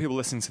a lot of people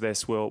listening to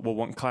this will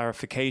want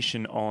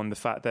clarification on the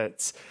fact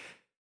that,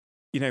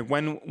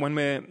 when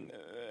we're,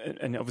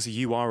 and obviously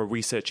you are a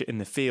researcher in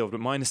the field,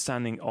 but my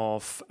understanding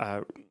of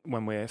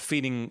when we're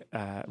feeding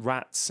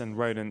rats and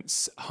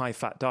rodents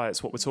high-fat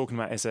diets, what we're talking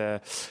about is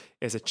a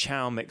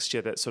chow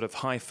mixture that's sort of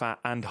high fat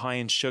and high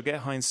in sugar,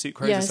 high in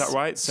sucrose. Yes. Is that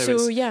right?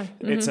 So yeah.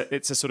 Mm-hmm.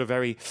 It's a sort of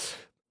very,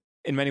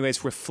 in many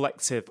ways,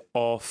 reflective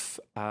of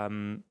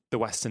the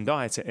Western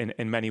diet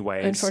in many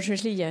ways.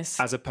 Unfortunately, yes.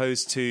 As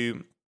opposed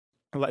to,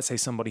 let's say,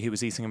 somebody who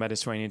was eating a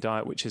Mediterranean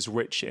diet, which is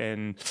rich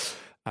in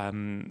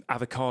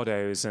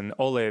avocados and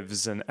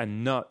olives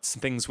and nuts,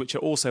 things which are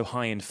also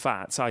high in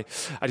fats. I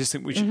just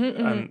think we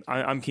should.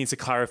 I'm keen to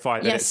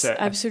clarify that it's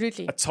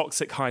absolutely a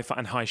toxic high fat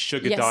and high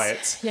sugar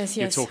diet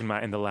you're talking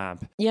about in the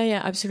lab.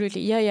 Yeah,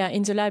 absolutely. Yeah.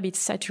 In the lab, it's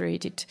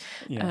saturated,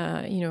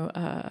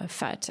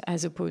 fat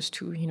as opposed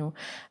to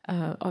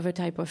other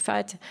type of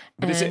fat.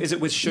 But is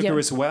it with sugar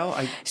as well?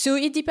 So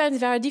it depends.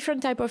 There are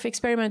different type of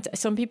experiments.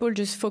 Some people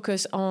just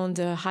focus on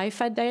the high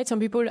fat diet. Some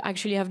people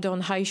actually have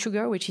done high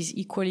sugar, which is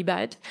equally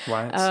bad.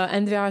 Right.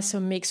 And there are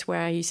some mix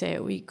where you say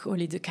we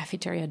call it the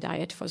cafeteria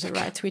diet for the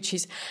rat, which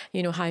is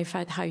high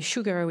fat, high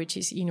sugar, which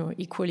is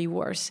equally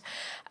worse.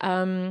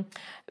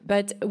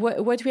 But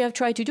what we have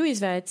tried to do is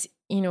that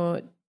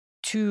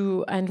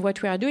and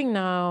what we are doing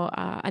now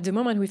at the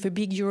moment with a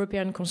big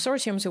European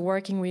consortium, so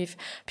working with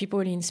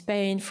people in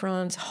Spain,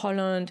 France,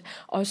 Holland,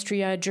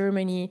 Austria,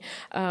 Germany,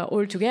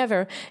 all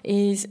together,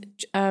 is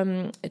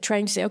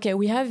trying to say, okay,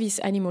 we have these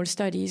animal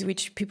studies,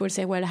 which people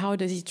say, well, how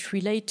does it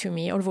relate to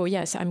me? Although,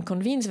 yes, I'm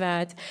convinced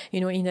that,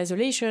 in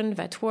isolation,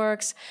 that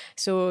works.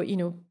 So,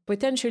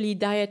 potentially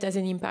diet has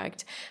an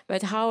impact.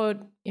 But how,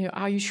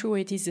 are you sure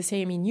it is the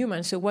same in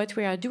humans? So what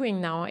we are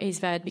doing now is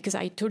that, because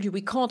I told you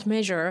we can't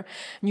measure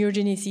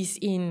neurogenesis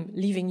in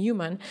living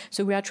human,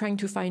 so we are trying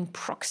to find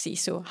proxy.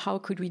 So how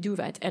could we do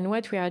that? And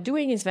what we are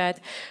doing is that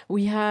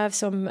we have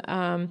some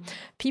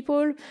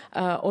people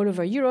all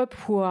over Europe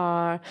who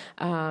are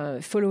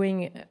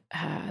following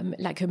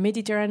like a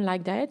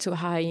Mediterranean-like diet, so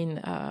high in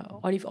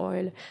olive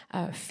oil,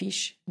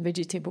 fish,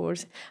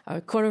 vegetables,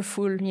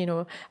 colorful,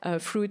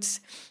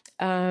 fruits.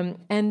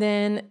 And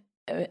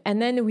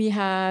then we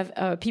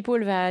have people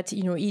that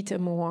eat a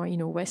more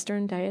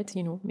Western diet,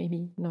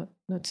 maybe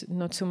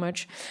not so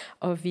much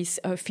of this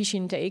fish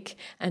intake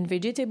and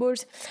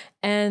vegetables,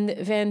 and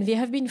then they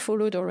have been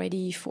followed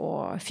already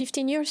for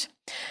 15 years,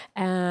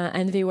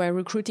 and they were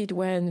recruited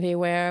when they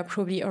were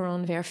probably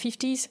around their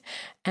 50s,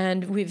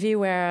 and they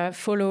were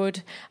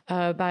followed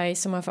by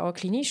some of our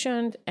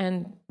clinicians.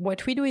 And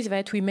what we do is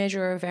that we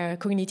measure their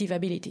cognitive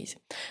abilities.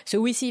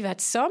 So we see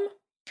that some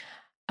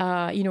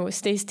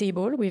stay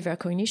stable with their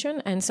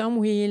cognition, and some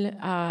will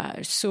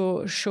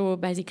show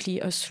basically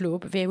a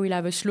slope. They will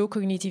have a slow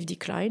cognitive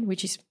decline,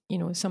 which is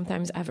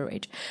sometimes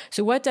average.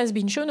 So what has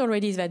been shown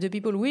already is that the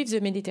people with the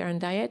Mediterranean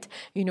diet,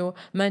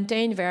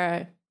 maintain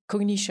their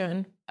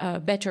cognition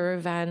better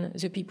than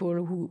the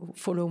people who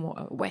follow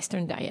more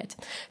Western diet.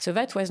 So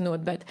that was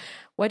known. But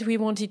what we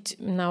wanted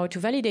now to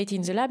validate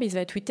in the lab is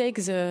that we take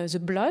the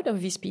blood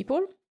of these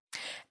people.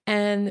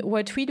 And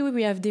what we do,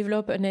 we have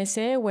developed an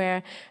assay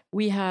where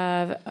we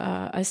have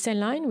a cell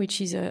line,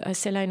 which is a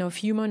cell line of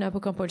human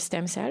hippocampal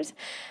stem cells.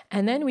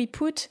 And then we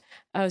put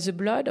the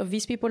blood of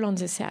these people on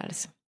the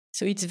cells.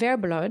 So it's their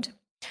blood.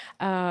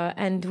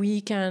 And we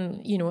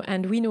can,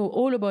 and we know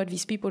all about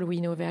these people.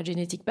 We know their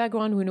genetic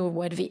background, we know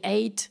what they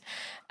ate,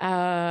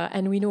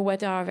 and we know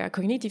what are their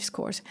cognitive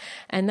scores.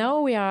 And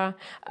now we are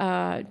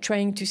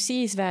trying to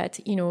see is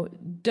that,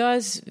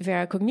 does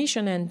their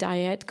cognition and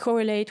diet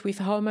correlate with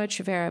how much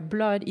their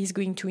blood is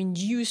going to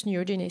induce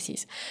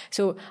neurogenesis?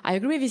 So I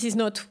agree this is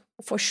not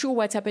for sure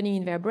what's happening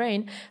in their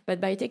brain,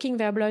 but by taking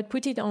their blood,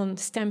 put it on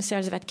stem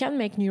cells that can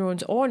make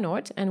neurons or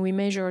not, and we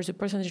measure the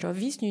percentage of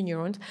these new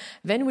neurons,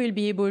 then we'll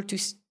be able to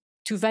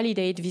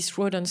validate this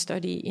rodent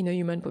study in a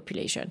human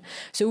population.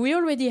 So we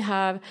already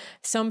have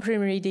some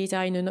preliminary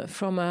data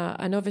from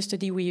another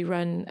study we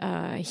run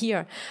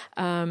here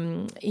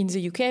in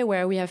the UK,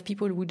 where we have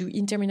people who do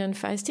intermittent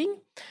fasting,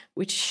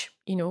 which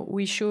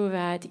we show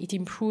that it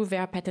improves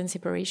their pattern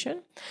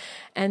separation.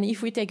 And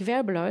if we take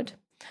their blood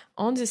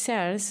on the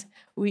cells,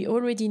 we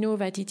already know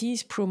that it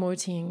is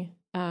promoting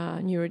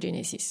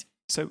neurogenesis.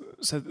 So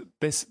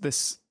this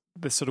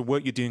sort of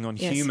work you're doing on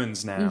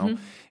humans now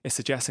is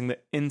suggesting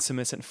that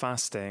intermittent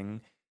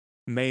fasting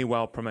may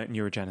well promote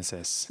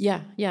neurogenesis.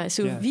 Yeah.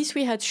 So this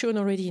we had shown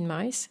already in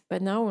mice,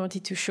 but now we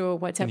wanted to show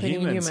what's happening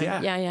in humans.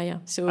 Yeah.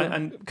 So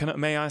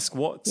may I ask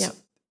what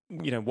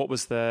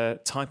was the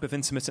type of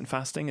intermittent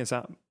fasting? Is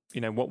that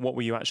what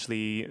were you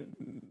actually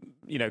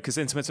because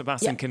intermittent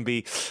fasting can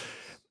be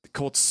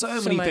called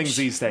so many things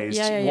these days.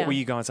 What were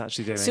you guys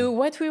actually doing? So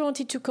what we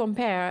wanted to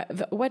compare,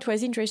 what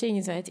was interesting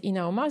is that in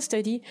our mouse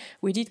study,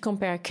 we did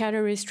compare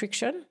calorie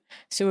restriction,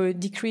 so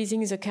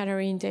decreasing the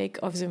calorie intake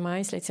of the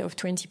mice, let's say of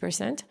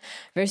 20%,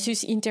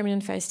 versus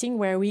intermittent fasting,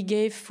 where we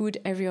gave food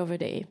every other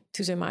day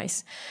to the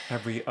mice.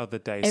 Every other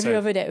day? Every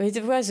other day.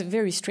 It was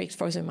very strict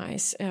for the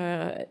mice.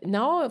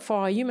 Now for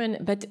our human,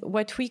 but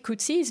what we could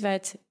see is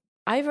that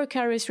either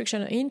calorie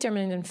restriction or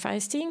intermittent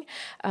fasting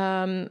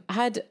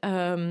had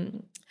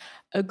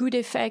a good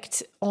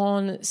effect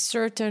on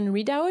certain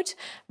readout,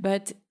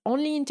 but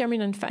only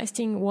intermittent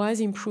fasting was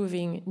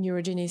improving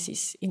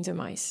neurogenesis in the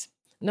mice,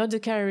 not the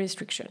calorie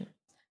restriction.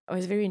 It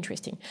was very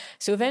interesting.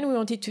 So then we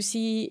wanted to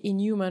see in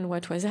human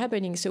what was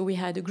happening. So we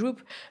had a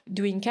group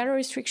doing calorie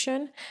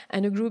restriction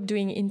and a group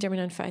doing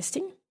intermittent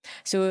fasting.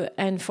 So,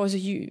 and for the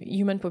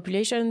human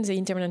population, the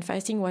intermittent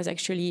fasting was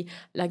actually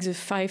like the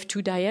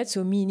 5-2 diet,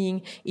 so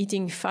meaning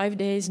eating 5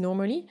 days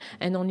normally,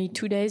 and only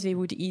 2 days they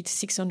would eat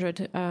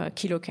 600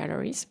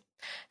 kilocalories.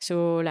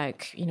 So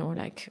like,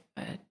 like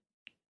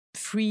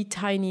 3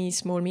 tiny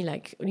small meal,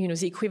 like,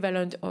 the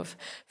equivalent of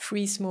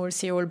 3 small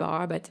cereal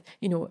bar, but,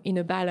 in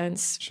a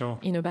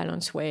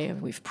balanced way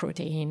with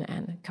protein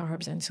and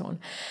carbs and so on.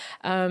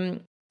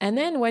 And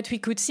then what we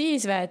could see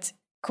is that,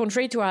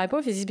 contrary to our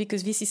hypothesis,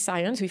 because this is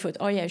science, we thought,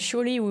 oh yeah,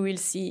 surely we will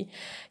see,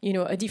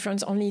 a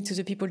difference only to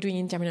the people doing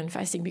intermittent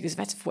fasting, because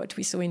that's what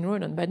we saw in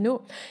rodent. But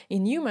no,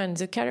 in humans,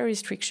 the calorie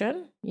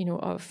restriction,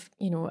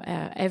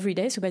 every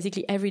day, so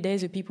basically every day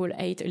the people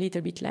ate a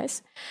little bit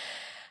less,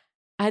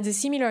 had a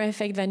similar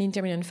effect than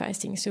intermittent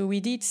fasting. So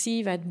we did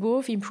see that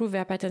both improve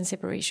their pattern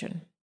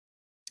separation.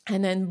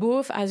 And then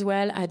both as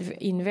well had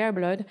in their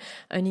blood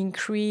an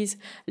increased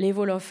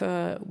level of,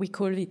 we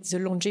call it the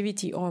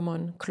longevity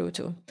hormone,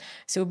 Clotho.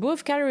 So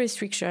both calorie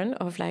restriction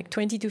of like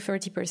 20 to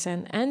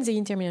 30% and the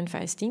intermittent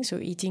fasting, so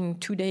eating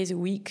 2 days a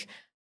week,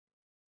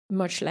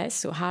 much less,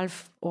 so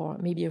half or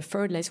maybe a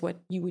third less what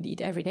you would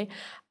eat every day,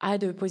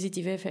 had a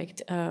positive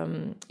effect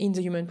in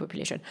the human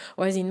population.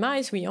 Whereas in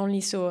mice, we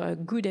only saw a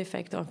good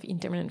effect of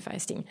intermittent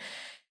fasting.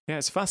 Yeah,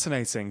 it's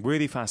fascinating,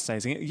 really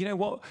fascinating. You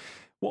know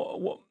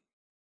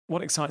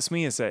what excites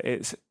me is that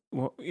it's,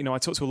 I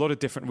talk to a lot of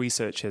different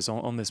researchers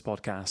on this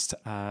podcast.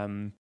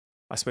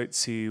 I spoke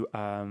to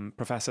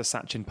Professor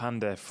Sachin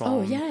Panda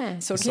from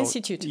Salk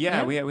Institute.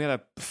 Yeah, we had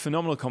a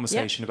phenomenal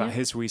conversation about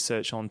his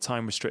research on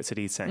time-restricted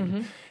eating.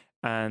 Mm-hmm.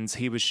 And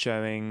he was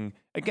showing,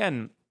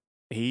 again,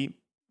 he,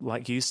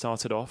 like you,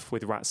 started off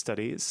with rat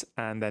studies,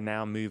 and they're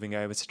now moving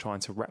over to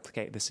trying to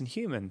replicate this in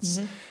humans.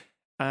 Mm-hmm.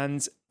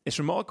 And it's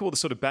remarkable the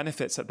sort of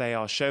benefits that they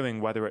are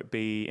showing, whether it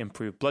be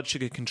improved blood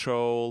sugar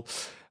control,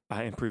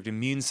 improved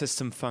immune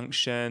system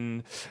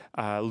function,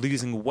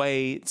 losing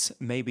weight,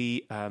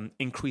 maybe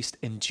increased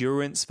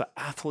endurance for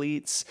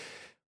athletes.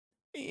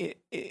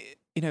 It's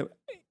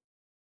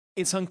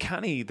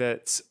uncanny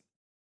that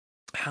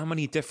how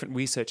many different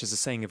researchers are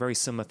saying a very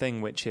similar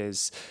thing, which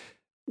is,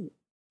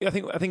 I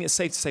think it's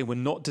safe to say we're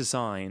not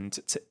designed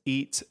to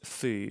eat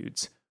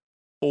food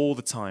all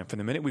the time, from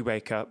the minute we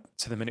wake up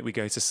to the minute we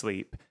go to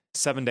sleep,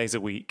 7 days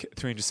a week,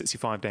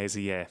 365 days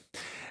a year.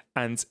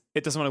 And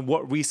it doesn't matter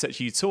what research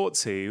you talk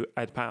to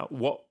about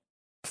what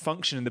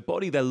function in the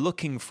body they're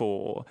looking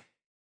for,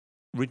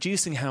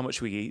 reducing how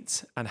much we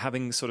eat and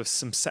having sort of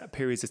some set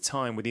periods of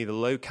time with either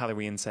low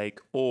calorie intake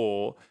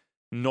or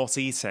not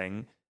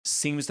eating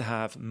seems to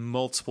have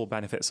multiple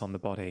benefits on the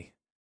body.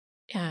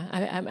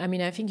 Yeah, I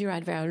mean, I think you're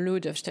right. There are a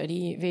load of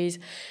study. There's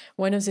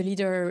one of the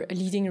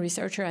leading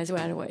researcher as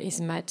well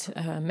is Matt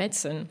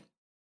Metzen,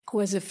 who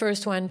was the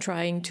first one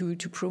trying to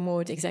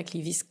promote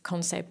exactly this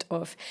concept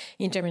of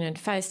intermittent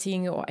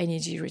fasting or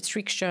energy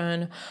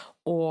restriction,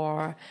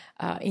 or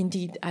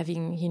indeed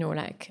having,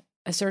 like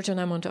a certain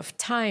amount of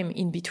time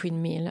in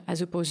between meal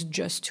as opposed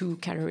just to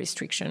calorie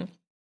restriction.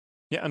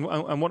 Yeah, and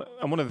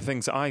one of the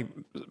things that I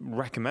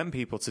recommend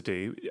people to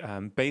do,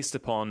 based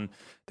upon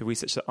the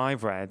research that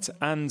I've read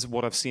and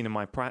what I've seen in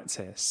my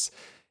practice,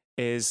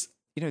 is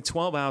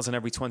 12 hours in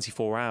every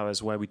 24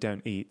 hours where we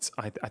don't eat.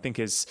 I think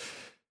is,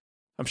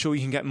 I'm sure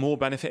you can get more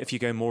benefit if you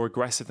go more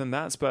aggressive than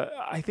that, but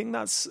I think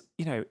that's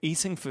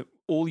eating for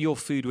all your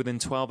food within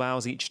 12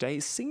 hours each day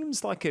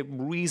seems like a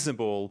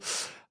reasonable,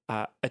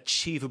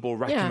 achievable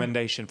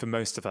recommendation for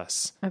most of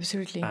us.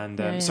 Absolutely.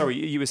 And sorry,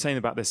 you were saying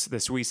about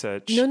this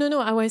research. No.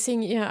 I was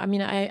saying, I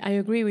mean, I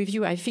agree with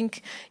you. I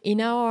think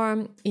in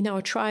our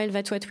trial,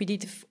 that's what we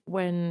did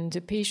when the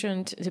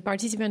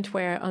participants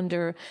were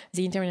under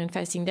the intermittent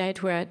fasting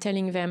diet. We're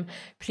telling them,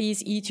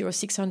 please eat your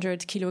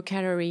 600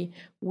 kilocalorie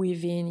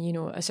within,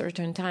 a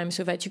certain time,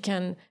 so that you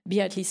can be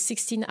at least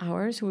 16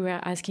 hours. We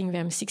were asking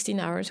them 16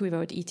 hours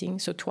without eating,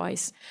 so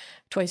twice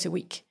a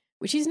week,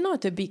 which is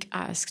not a big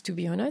ask, to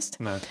be honest.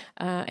 No.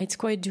 It's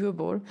quite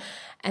doable.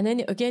 And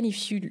then again,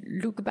 if you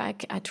look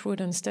back at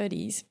rodent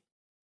studies,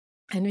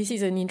 and this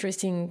is an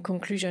interesting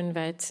conclusion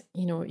that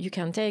you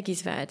can take,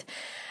 is that,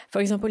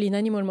 for example, in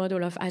animal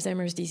model of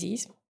Alzheimer's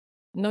disease,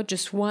 not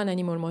just one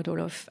animal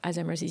model of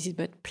Alzheimer's disease,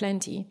 but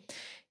plenty,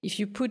 if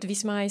you put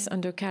these mice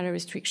under calorie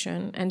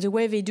restriction, and the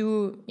way they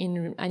do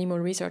in animal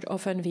research,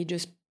 often they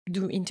just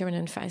do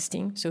intermittent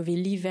fasting, so they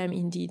leave them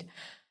indeed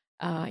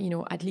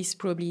at least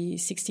probably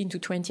 16 to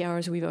 20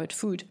 hours without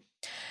food,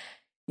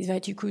 is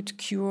that you could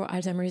cure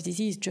Alzheimer's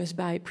disease just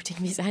by putting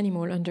this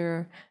animal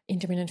under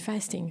intermittent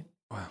fasting.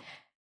 Wow.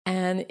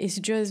 And it's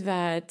just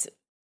that,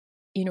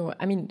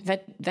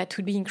 that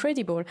would be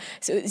incredible.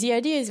 So the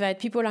idea is that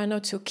people are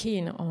not so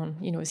keen on,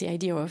 the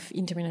idea of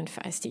intermittent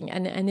fasting.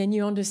 And then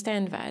you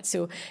understand that.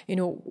 So,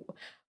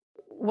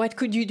 what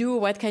could you do?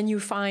 What can you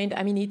find?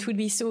 I mean, it would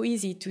be so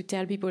easy to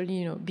tell people,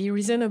 be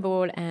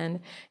reasonable and,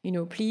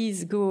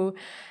 please go,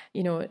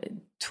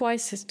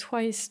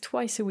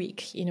 twice a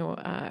week,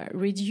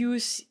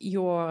 reduce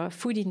your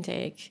food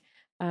intake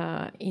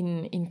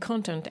in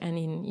content and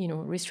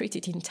in, restrict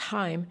it in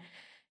time,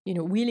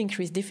 will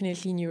increase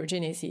definitely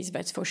neurogenesis,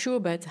 that's for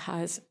sure, but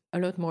has a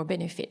lot more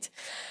benefit.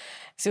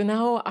 So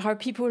now, are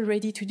people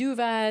ready to do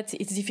that?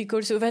 It's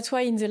difficult. So that's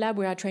why in the lab,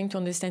 we are trying to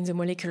understand the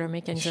molecular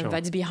mechanism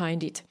that's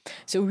behind it.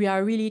 So we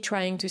are really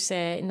trying to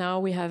say, now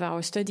we have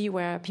our study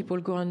where people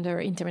go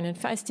under intermittent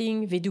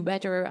fasting. They do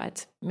better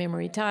at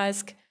memory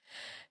task.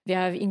 They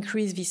have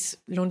increased this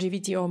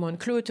longevity hormone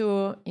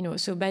Cloto.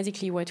 So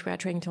basically what we are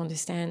trying to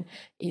understand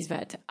is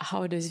that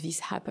how does this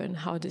happen?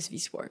 How does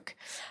this work?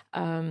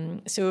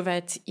 So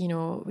that,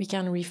 we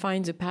can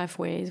refine the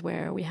pathways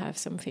where we have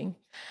something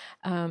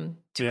to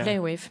play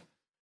with.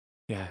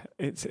 Yeah,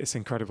 it's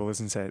incredible,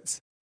 isn't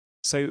it?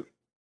 So,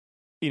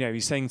 you're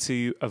saying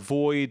to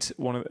avoid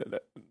one of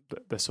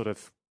the sort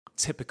of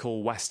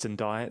typical Western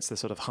diets, the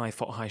sort of high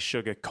fat, high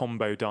sugar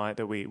combo diet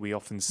that we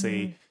often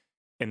see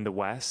in the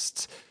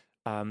West.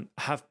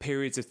 Have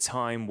periods of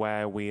time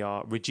where we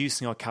are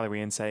reducing our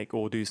calorie intake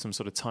or do some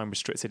sort of time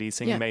restricted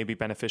eating may be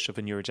beneficial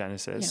for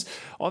neurogenesis.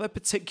 Are there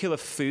particular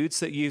foods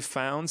that you've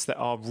found that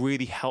are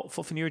really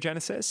helpful for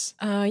neurogenesis?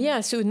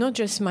 So not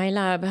just my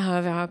lab,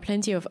 there are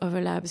plenty of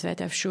other labs that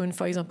have shown,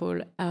 for example,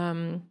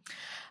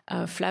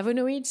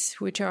 flavonoids,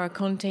 which are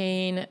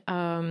contained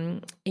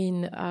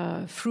in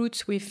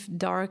fruits with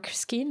dark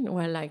skin,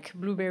 like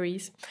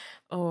blueberries.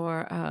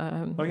 Or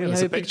we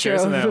have a picture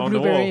of a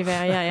blueberry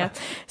there,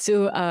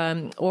 So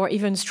or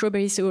even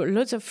strawberries. So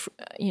lots of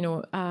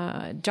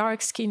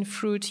dark skin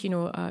fruit,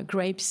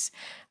 grapes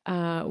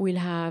will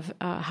have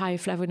high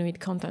flavonoid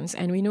contents,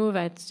 and we know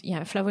that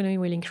flavonoid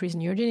will increase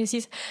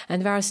neurogenesis.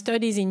 And there are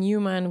studies in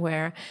human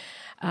where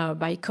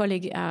by a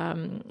colleague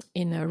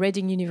in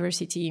Reading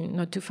University,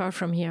 not too far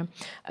from here,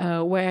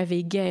 where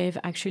they gave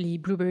actually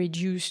blueberry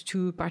juice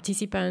to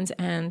participants,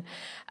 and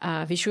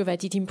they show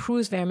that it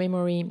improves their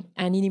memory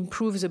and it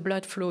improves the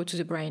blood flow to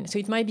the brain. So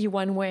it might be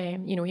one way,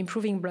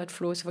 improving blood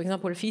flow. So for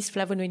example, this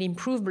flavonoid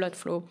improve blood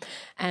flow,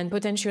 and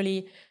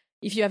potentially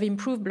if you have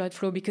improved blood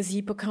flow because the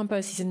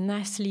hippocampus is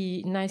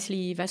nicely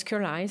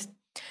vascularized,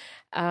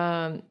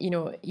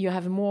 you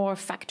have more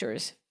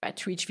factors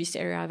that reach this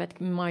area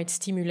that might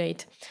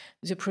stimulate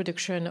the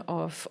production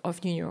of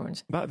new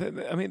neurons. But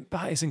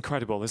that is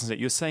incredible, isn't it?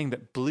 You're saying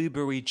that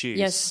blueberry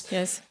juice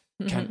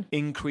can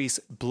increase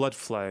blood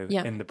flow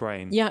in the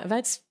brain. Yeah,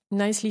 that's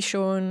nicely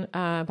shown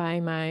by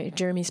my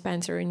Jeremy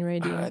Spencer in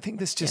Reading. I think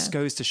this just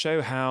goes to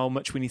show how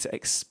much we need to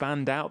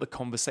expand out the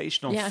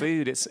conversation on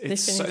food.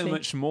 It's so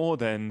much more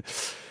than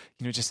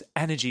just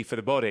energy for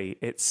the body.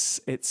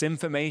 It's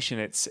information.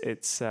 It's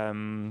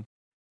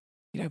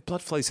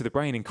blood flow to the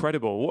brain.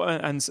 Incredible.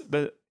 And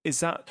is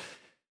that?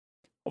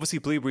 Obviously,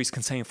 blueberries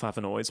contain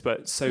flavonoids,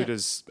 but so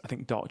does, I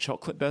think, dark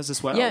chocolate does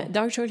as well. Yeah,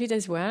 dark chocolate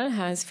as well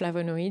has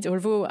flavonoids,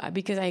 although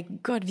because I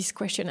got this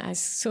question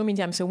asked so many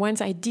times. So once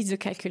I did the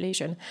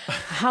calculation,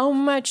 how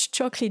much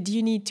chocolate do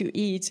you need to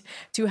eat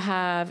to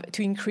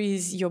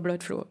increase your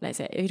blood flow? Let's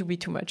say it would be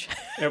too much.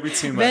 It would be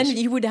too much. Then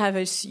you would have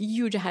a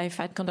huge high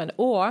fat content,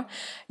 or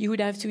you would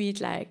have to eat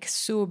like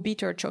so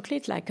bitter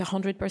chocolate, like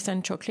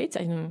 100% chocolate.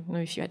 I don't know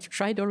if you had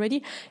tried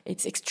already.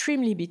 It's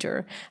extremely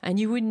bitter, and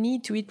you would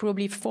need to eat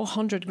probably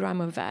 400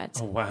 grams of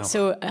that. Oh wow!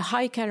 So a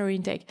high calorie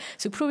intake.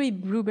 So probably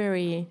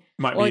blueberry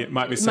might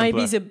be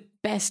the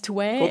best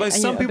way. Although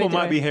some people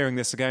might be hearing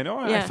this and going, "All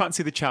right, I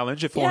fancy the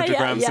challenge of 400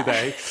 grams a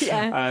day."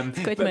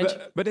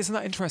 But isn't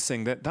that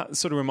interesting? That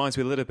sort of reminds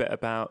me a little bit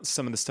about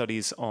some of the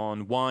studies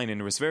on wine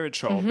and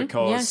resveratrol,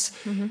 because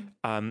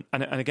and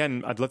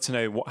again, I'd love to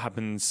know what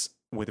happens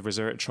with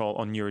resveratrol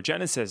on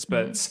neurogenesis,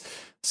 but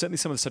certainly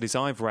some of the studies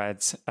I've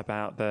read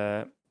about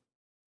the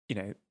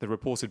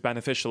reported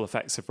beneficial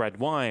effects of red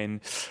wine.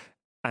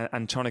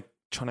 And trying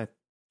to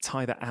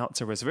tie that out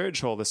to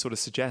resveratrol, they're sort of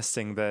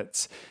suggesting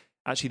that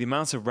actually the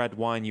amount of red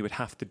wine you would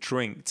have to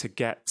drink to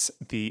get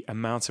the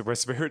amount of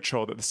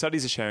resveratrol that the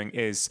studies are showing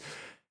is,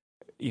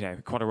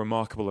 quite a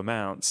remarkable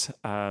amount.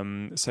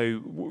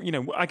 So,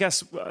 I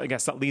guess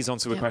that leads on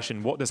to a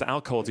question: what does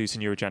alcohol do to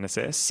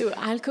neurogenesis? So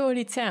alcohol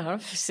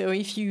itself. So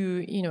if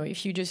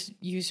you just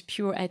use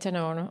pure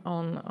ethanol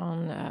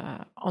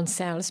on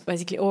cells,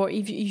 basically, or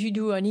if you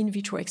do an in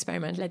vitro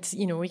experiment,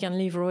 we can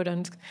leave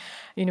rodents,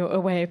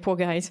 away, poor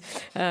guys,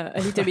 a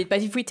little bit.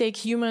 But if we take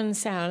human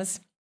cells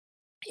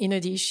in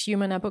a dish,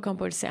 human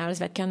hippocampal cells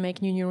that can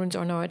make new neurons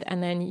or not,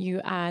 and then you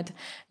will add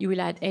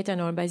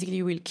ethanol, basically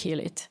you will kill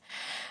it.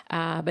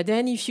 But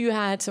then if you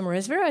add some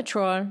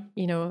resveratrol,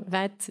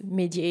 that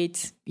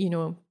mediates,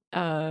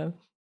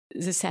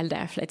 the cell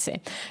death, let's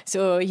say.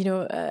 So,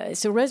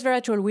 so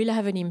resveratrol will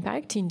have an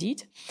impact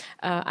indeed.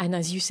 And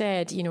as you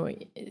said,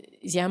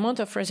 the amount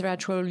of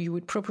resveratrol you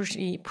would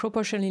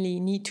proportionally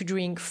need to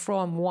drink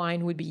from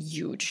wine would be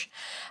huge.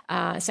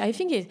 So I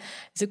think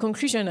the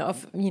conclusion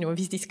of,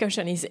 this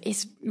discussion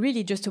is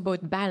really just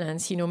about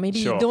balance. Maybe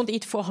you don't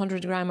eat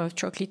 400 grams of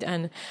chocolate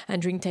and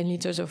drink 10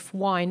 liters of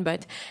wine,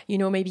 but,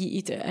 maybe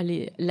eat a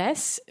little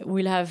less.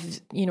 We'll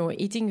have,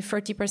 eating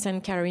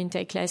 30% calorie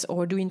intake less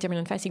or do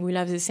intermittent fasting will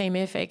have the same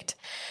effect effect,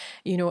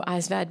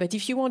 as that. But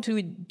if you want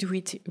to do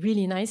it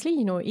really nicely,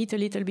 eat a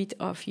little bit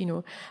of,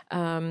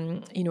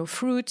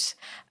 fruits.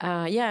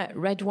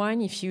 Red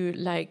wine, if you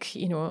like,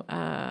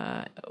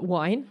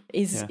 wine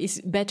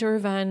is better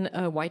than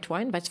white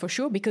wine. That's for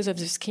sure, because of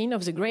the skin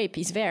of the grape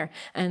is there.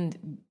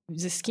 And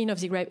the skin of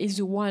the grape is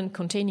the one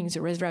containing the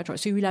resveratrol.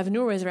 So you will have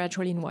no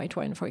resveratrol in white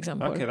wine, for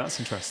example. Okay, that's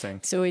interesting.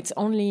 So it's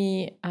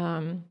only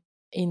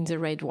in the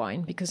red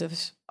wine because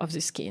of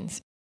the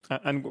skins.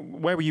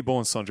 And where were you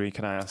born, Sandrine,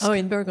 can I ask? Oh,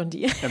 in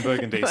Burgundy. In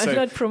Burgundy. I'm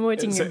not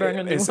promoting the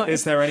Burgundy wine.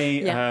 Is there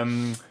any...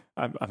 I'm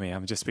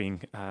just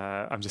saying,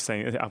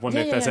 I wonder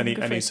if there's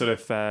any sort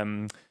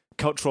of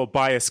cultural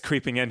bias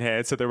creeping in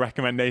here to the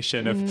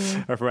recommendation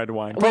of red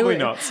wine. Probably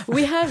not.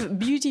 We have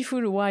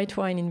beautiful white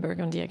wine in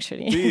Burgundy,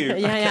 actually. Do you?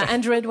 Yeah,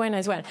 and red wine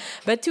as well.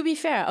 But to be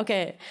fair,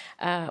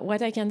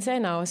 what I can say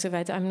now, so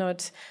that I'm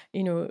not,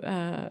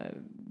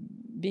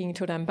 being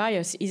told I'm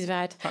biased, is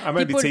that I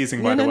might be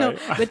teasing, by the way.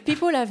 But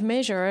people have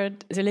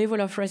measured the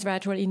level of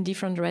resveratrol in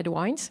different red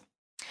wines.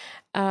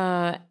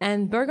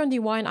 And Burgundy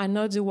wine are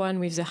not the one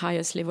with the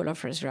highest level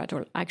of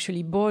resveratrol.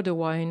 Actually, Bordeaux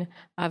wine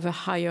have a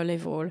higher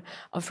level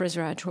of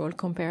resveratrol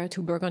compared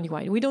to Burgundy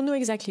wine. We don't know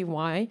exactly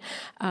why,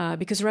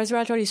 because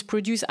resveratrol is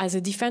produced as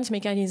a defense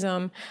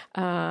mechanism,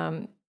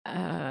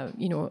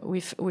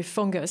 with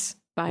fungus.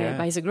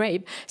 By the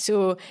grape.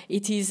 So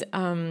it is,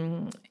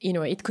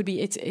 it could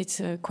be, it's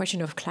a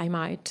question of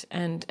climate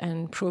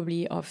and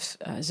probably of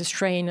the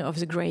strain of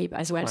the grape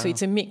as well. Wow. So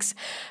it's a mix.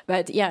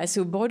 But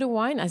so Bordeaux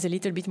wine has a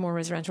little bit more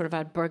resveratrol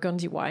than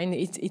Burgundy wine.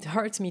 It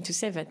hurts me to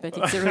say that, but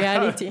it's a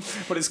reality.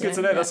 But it's good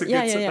to know. That's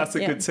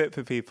a good tip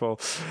for people.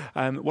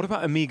 What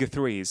about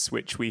omega-3s,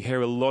 which we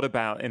hear a lot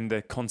about in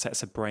the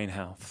context of brain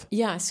health?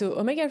 Yeah, so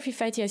omega-3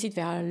 fatty acids,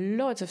 there are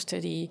lots of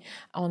studies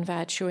on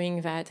that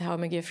showing that how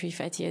omega-3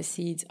 fatty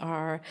acids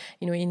are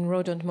in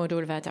rodent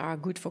model that are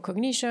good for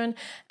cognition,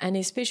 and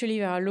especially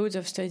there are loads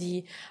of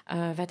studies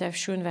that have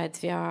shown that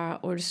they are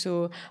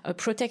also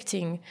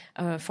protecting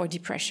for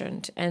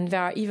depression. And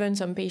there are even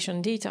some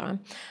patient data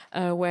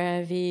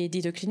where they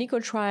did a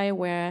clinical trial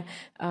where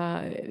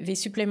they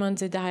supplement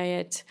the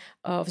diet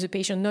of the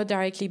patient not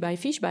directly by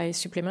fish, by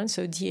supplements,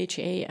 so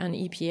DHA and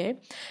EPA,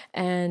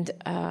 and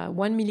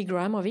 1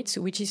 milligram of it,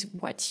 which is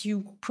what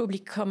you probably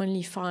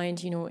commonly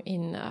find,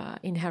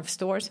 in health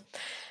stores.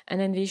 And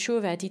then they show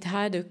that it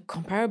had a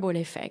comparable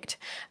effect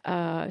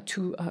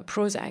to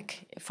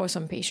Prozac for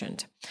some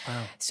patient.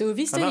 Wow. So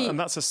this study, and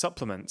that's a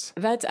supplement.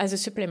 That as a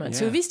supplement. Yeah.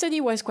 So this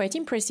study was quite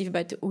impressive,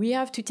 but we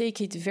have to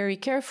take it very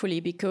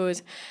carefully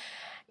because,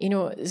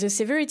 the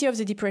severity of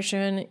the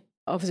depression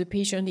of the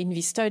patient in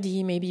this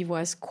study maybe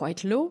was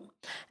quite low,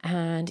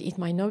 and it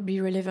might not be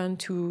relevant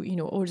to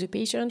all the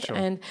patients. Sure.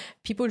 And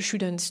people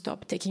shouldn't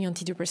stop taking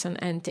antidepressant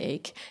and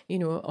take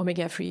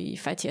omega-3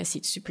 fatty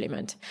acid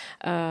supplement.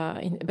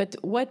 But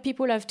what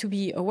people have to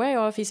be aware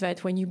of is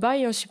that when you buy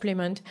your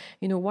supplement,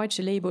 watch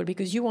the label,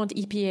 because you want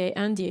EPA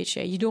and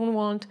DHA. You don't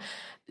want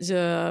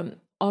the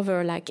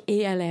other like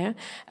ALA,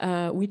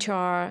 which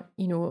are,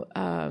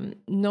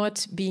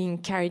 not being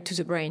carried to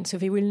the brain. So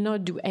they will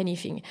not do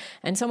anything.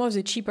 And some of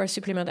the cheaper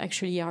supplements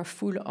actually are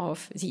full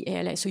of the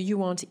ALA. So you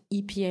want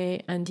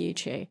EPA and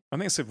DHA. I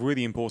think it's a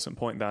really important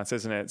point, that,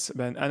 isn't it?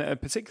 And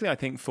particularly, I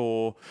think,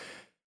 for,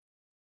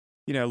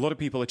 a lot of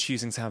people are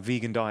choosing to have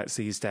vegan diets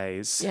these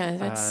days. Yeah,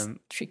 that's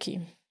tricky.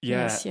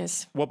 Yeah.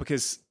 Yes. Well,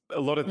 because a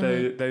lot of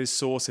those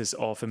sources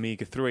of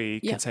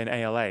omega-3 contain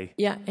ALA.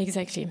 Yeah,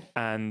 exactly.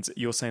 And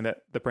you're saying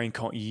that the brain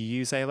can't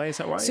use ALA, is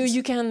that right? So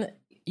you can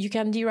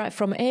derive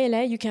from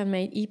ALA, you can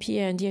make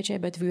EPA and DHA,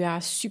 but we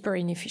are super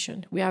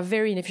inefficient. We are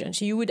very inefficient.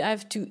 So you would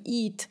have to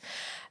eat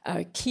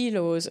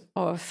kilos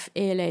of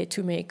ALA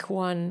to make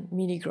 1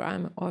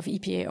 milligram of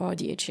EPA or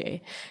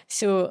DHA.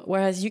 So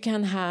whereas you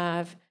can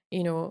have,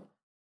 the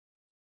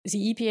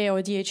EPA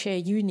or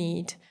DHA you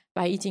need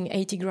by eating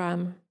 80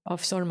 grams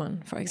of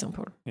salmon, for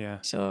example. Yeah.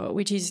 So,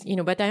 which is,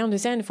 but I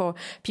understand for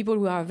people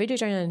who are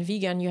vegetarian and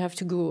vegan, you have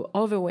to go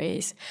other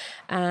ways.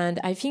 And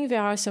I think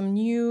there are some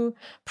new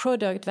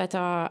products that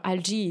are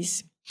algae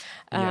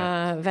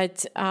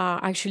that are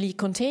actually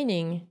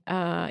containing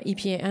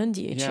EPA and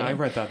DHA. Yeah, I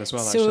read that as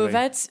well, so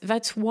actually.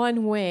 that's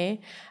one way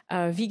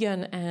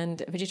vegan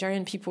and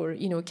vegetarian people,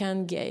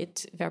 can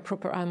get their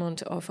proper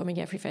amount of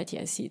omega-3 fatty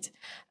acids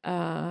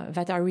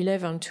that are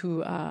relevant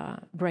to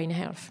brain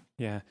health.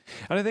 Yeah.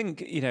 And I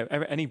think,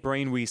 any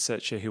brain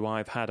researcher who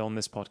I've had on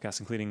this podcast,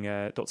 including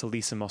Dr.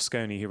 Lisa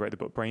Mosconi, who wrote the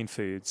book Brain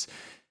Foods,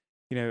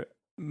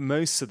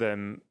 most of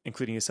them,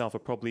 including yourself, are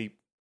probably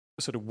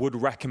sort of would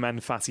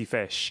recommend fatty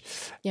fish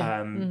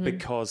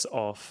because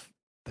of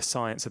the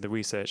science of the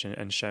research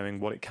and showing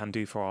what it can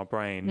do for our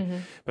brain. Mm-hmm.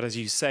 But as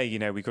you say,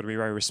 we've got to be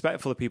very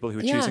respectful of people who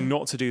are choosing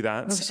not to do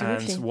that.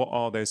 Absolutely. And what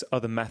are those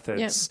other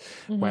methods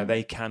where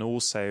they can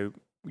also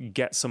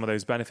get some of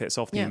those benefits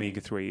off the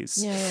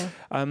omega-3s.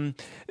 I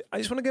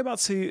just want to go back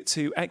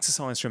to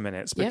exercise for a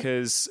minute,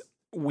 because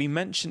you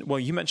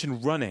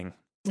mentioned running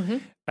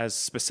as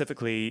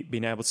specifically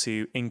being able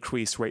to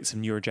increase rates of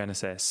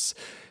neurogenesis.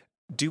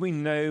 Do we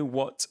know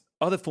what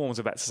other forms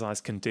of exercise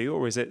can do,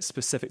 or is it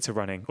specific to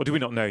running, or do we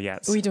not know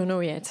yet? We don't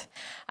know yet.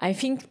 I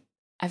think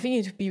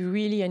it would be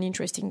really an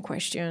interesting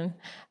question,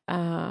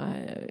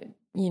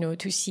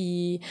 to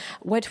see.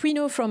 What we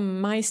know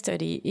from my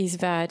study is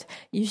that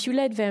if you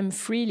let them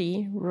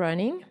freely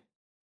running,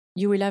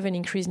 you will have an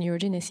increased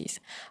neurogenesis.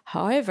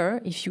 However,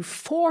 if you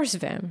force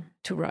them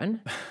to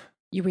run,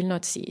 you will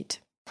not see it.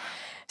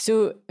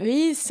 So there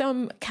is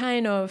some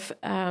kind of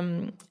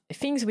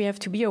things we have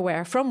to be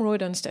aware from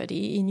rodent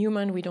study. In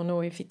human, we don't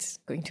know if it's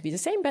going to be the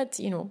same, but,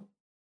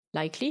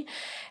 likely,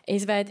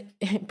 is that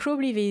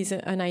probably there's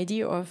an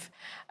idea of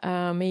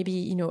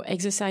maybe,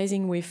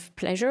 exercising with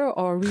pleasure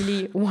or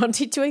really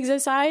wanted to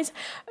exercise,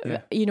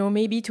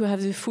 maybe to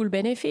have the full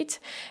benefit.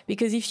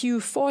 Because if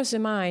you force the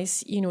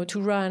mice,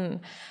 to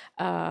run,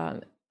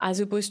 as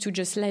opposed to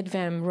just let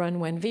them run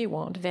when they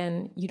want,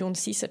 then you don't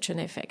see such an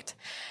effect.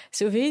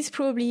 So there is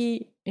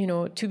probably,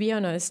 to be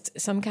honest,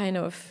 some kind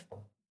of,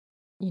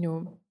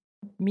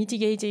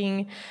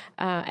 mitigating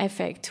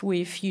effect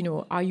with,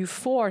 are you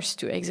forced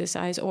to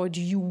exercise or do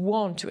you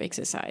want to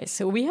exercise?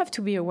 So we have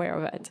to be aware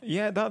of that.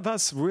 Yeah,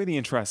 that's really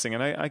interesting.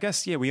 And I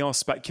guess, we are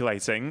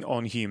speculating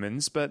on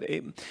humans, but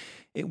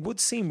it would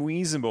seem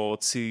reasonable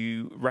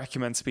to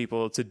recommend to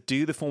people to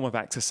do the form of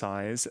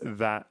exercise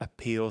that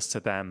appeals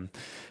to them.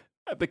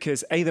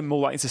 Because they're more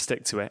likely to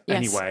stick to it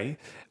anyway.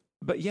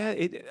 But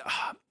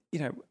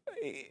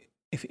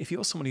if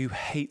you're someone who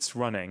hates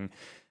running,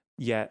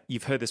 yet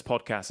you've heard this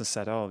podcast and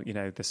said,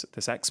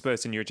 this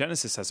expert in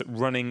neurogenesis says that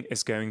running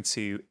is going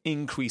to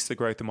increase the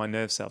growth of my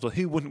nerve cells. Well,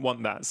 who wouldn't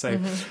want that? So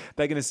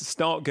they're going to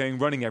start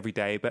running every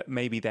day, but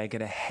maybe they're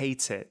going to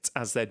hate it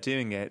as they're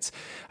doing it.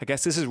 I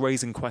guess this is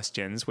raising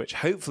questions, which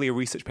hopefully a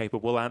research paper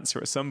will answer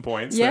at some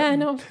point.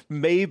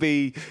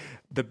 Maybe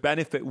the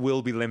benefit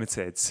will be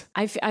limited.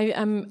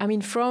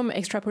 From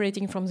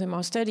extrapolating from the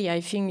mouse study,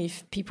 I think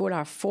if people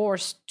are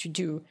forced to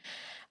do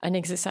an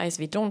exercise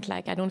they don't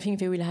like, I don't think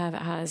they will have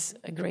as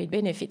a great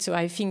benefit. So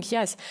I think,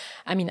 yes,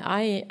 I'm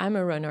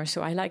a runner,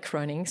 so I like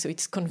running, so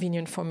it's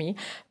convenient for me.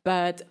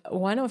 But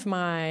one of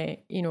my,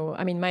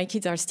 my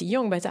kids are still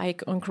young, but I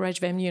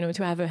encourage them,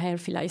 to have a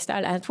healthy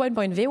lifestyle. At one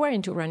point they were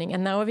into running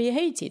and now they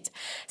hate it.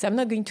 So I'm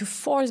not going to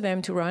force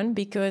them to run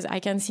because I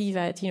can see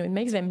that, it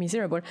makes them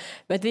miserable.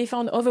 But they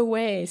found other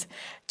ways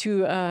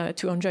to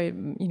enjoy,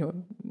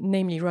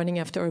 namely running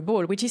after a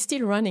ball, which is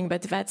still running,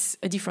 but that's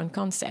a different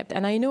concept.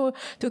 And I know,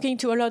 talking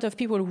to a lot of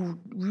people who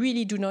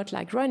really do not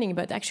like running,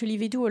 but actually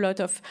they do a lot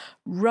of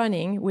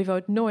running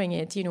without knowing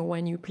it.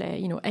 When you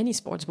play, any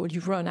sports ball,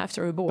 you run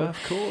after a ball.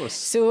 Of course.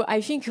 So I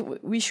think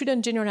we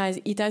shouldn't generalize.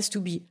 It has to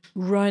be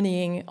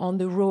running on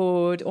the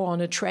road or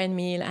on a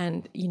treadmill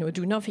and,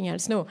 do nothing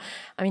else. No,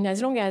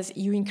 as long as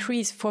you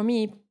increase, for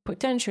me,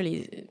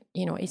 potentially,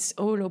 it's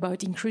all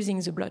about increasing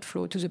the blood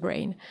flow to the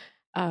brain,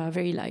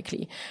 very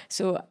likely.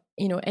 So,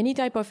 any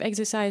type of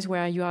exercise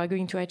where you are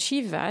going to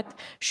achieve that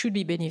should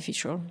be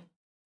beneficial.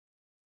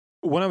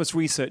 When I was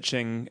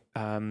researching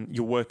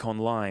your work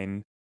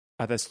online,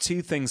 there's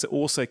two things that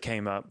also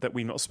came up that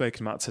we've not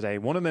spoken about today.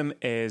 One of them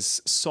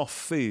is soft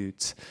food.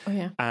 Oh,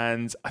 yeah.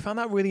 And I found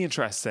that really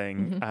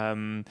interesting.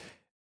 Mm-hmm.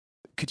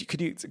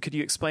 Could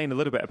you explain a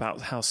little bit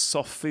about how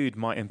soft food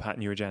might impact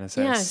neurogenesis?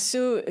 Yeah,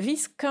 so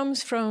this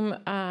comes from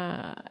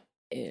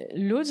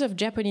loads of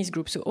Japanese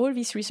groups. So all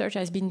this research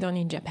has been done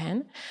in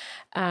Japan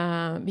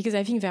because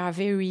I think they are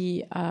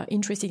very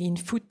interested in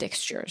food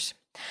textures.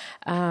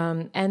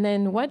 And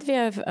then what they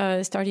have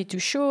started to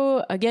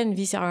show, again,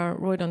 these are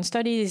rodent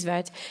studies, is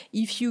that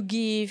if you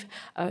give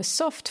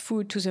soft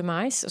food to the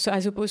mice, so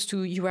as opposed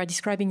to, you are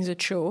describing the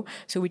cho,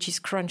 so which is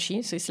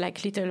crunchy, so it's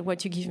like little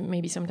what you give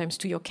maybe sometimes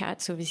to your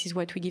cat, so this is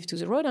what we give to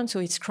the rodent,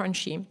 so it's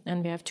crunchy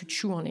and they have to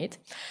chew on it.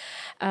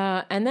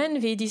 And then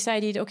they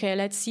decided, okay,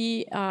 let's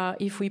see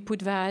if we put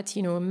that,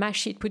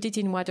 mash it, put it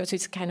in water, so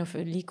it's kind of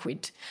a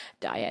liquid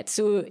diet.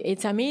 So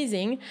it's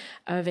amazing.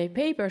 The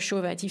paper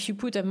show that if you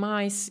put a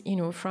mice,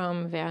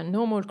 from their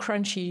normal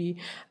crunchy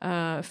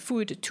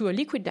food to a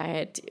liquid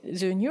diet,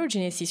 the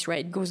neurogenesis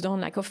rate goes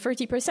down like of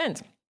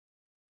 30%.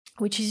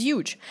 Which is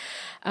huge.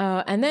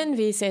 And then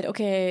they said,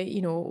 okay,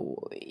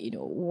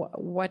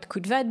 what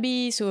could that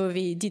be? So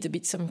they did a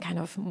bit some kind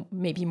of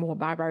maybe more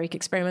barbaric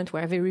experiment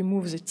where they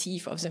remove the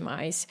teeth of the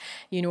mice,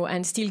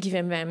 and still give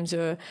them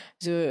the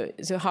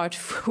hard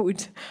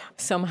food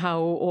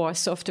somehow or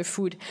softer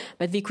food,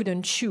 but they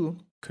couldn't chew.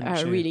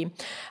 Really.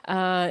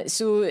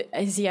 So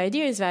the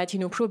idea is that,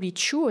 probably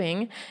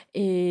chewing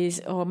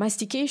or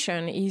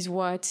mastication is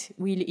what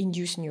will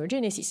induce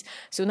neurogenesis.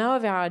 So now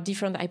there are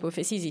different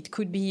hypotheses. It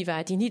could be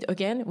that indeed,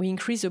 again, we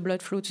increase the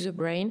blood flow to the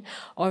brain,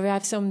 or we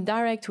have some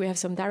direct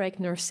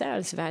nerve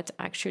cells that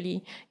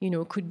actually,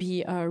 could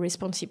be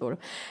responsible.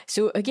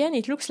 So again,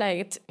 it looks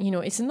like,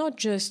 it's not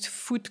just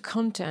food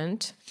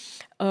content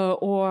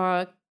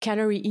or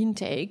calorie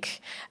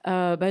intake,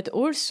 but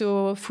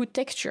also food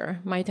texture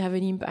might have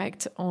an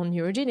impact on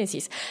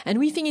neurogenesis. And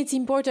we think it's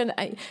important.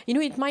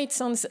 It might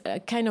sound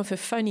kind of a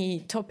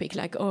funny topic,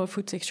 like, oh,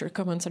 food texture,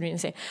 come on, somebody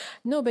and say,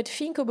 no, but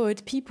think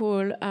about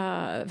people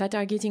that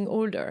are getting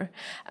older.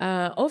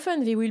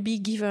 Often they will be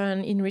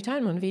given in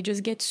retirement, they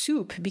just get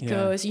soup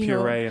because,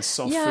 puree is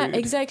soft food.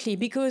 Exactly,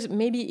 because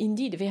maybe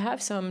indeed they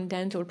have some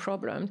dental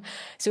problems.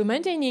 So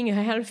maintaining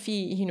a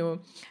healthy,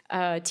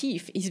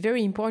 teeth is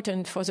very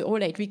important for the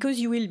old age, because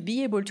you will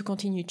be able to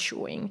continue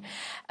chewing.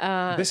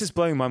 This is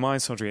blowing my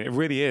mind, Sandrine. It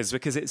really is,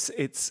 because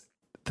it's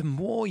the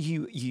more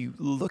you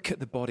look at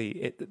the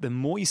body, the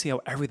more you see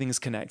how everything is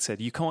connected.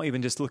 You can't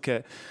even just look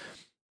at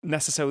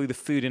necessarily the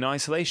food in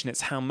isolation.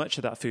 It's how much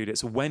of that food.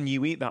 It's when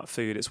you eat that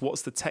food. It's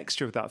what's the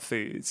texture of that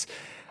food.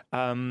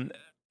 And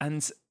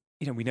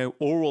we know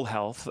oral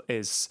health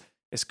is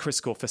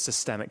critical for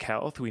systemic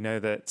health. We know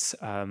that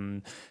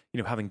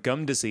having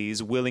gum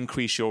disease will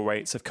increase your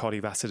rates of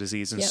cardiovascular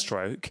disease and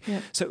stroke.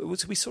 Yep. So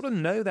we sort of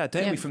know that,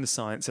 don't we, from the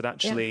science, that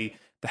actually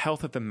the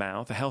health of the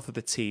mouth, the health of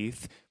the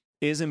teeth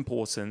is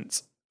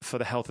important for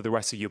the health of the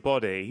rest of your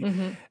body.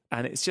 Mm-hmm.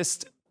 And it's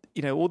just,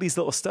 all these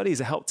little studies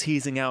that help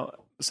teasing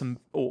out some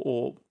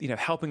or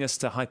helping us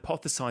to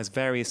hypothesize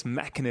various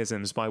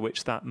mechanisms by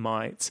which that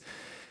might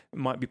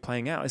be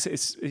playing out.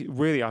 It's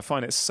really, I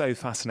find it so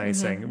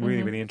fascinating, mm-hmm,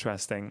 really, really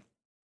interesting.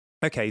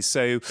 Okay,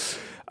 so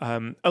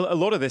a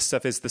lot of this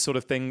stuff is the sort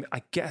of thing,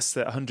 I guess,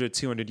 that 100,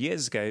 200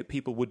 years ago,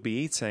 people would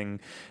be eating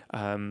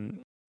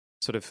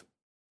sort of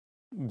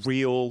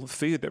real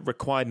food that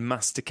required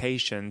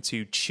mastication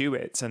to chew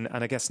it. And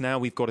I guess now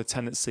we've got a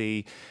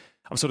tendency,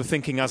 I'm sort of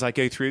thinking as I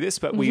go through this,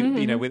 but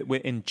we're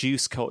in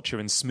juice culture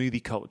and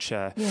smoothie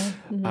culture. Yeah.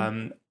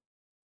 Mm-hmm.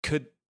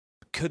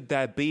 Could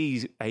there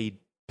be a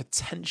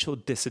potential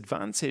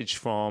disadvantage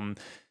from,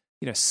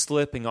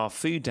 slurping our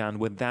food down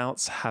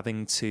without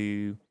having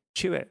to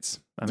chew it?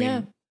 I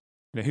mean,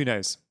 who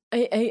knows?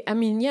 I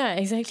mean, yeah,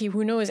 exactly.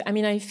 Who knows? I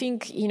mean, I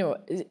think,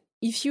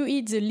 if you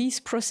eat the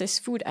least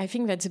processed food, I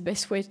think that's the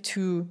best way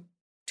to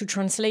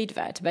translate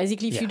that.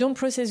 Basically, if you don't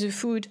process the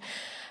food,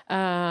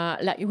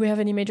 like we have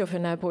an image of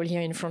an apple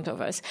here in front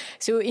of us.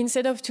 So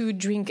instead of to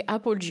drink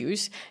apple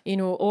juice,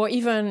 or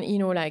even,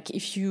 like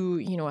if you,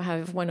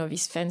 have one of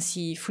these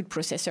fancy food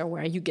processor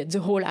where you get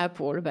the whole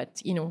apple,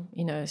 but,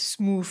 in a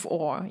smooth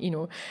or,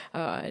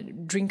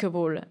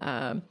 drinkable,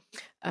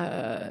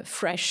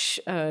 fresh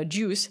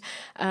juice.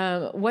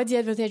 What's the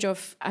advantage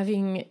of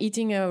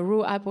eating a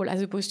raw apple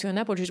as opposed to an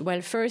apple juice?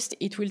 Well, first,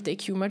 it will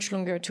take you much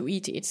longer to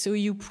eat it. So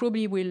you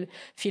probably will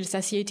feel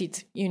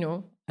satiated,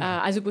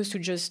 as opposed to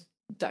just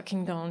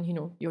ducking down,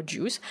 your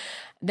juice.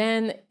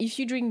 Then if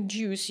you drink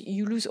juice,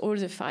 you lose all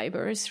the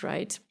fibers,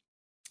 right?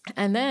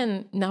 And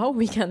then now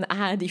we can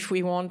add, if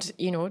we want,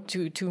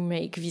 to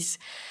make this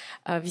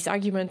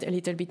argument a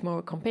little bit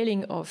more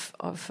compelling of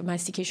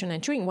mastication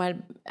and chewing. Well,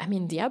 I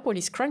mean, the apple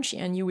is crunchy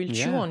and you will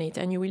chew on it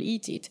and you will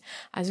eat it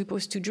as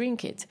opposed to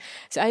drink it.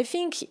 So I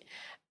think,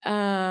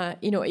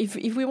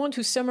 if we want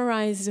to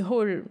summarize the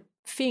whole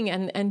thing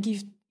and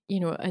give,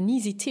 an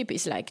easy tip,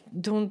 is like,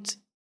 don't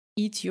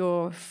eat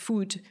your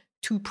food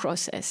too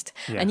processed.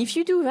 Yeah. And if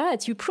you do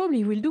that, you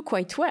probably will do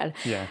quite well.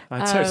 Yeah,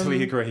 I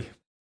totally agree.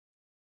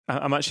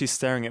 I'm actually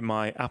staring at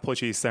my apple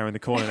juice there in the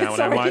corner now, and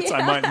Sorry,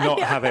 I might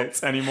not have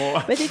it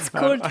anymore. But it's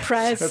cold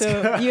pressed,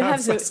 so you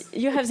have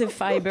the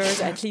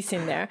fibers at least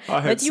in there.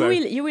 But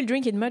you will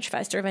drink it much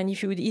faster than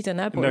if you would eat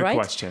an apple, right? No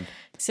question.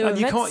 So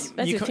that's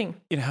the thing.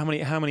 How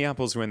many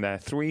apples are in there?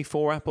 3,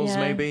 4 apples,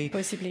 maybe.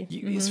 Possibly.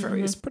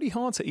 It's pretty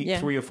hard to eat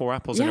 3 or 4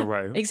 apples in a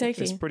row.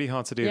 Exactly. It's pretty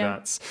hard to do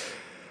that.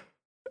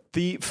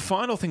 The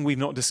final thing we've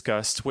not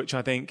discussed, which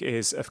I think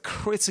is of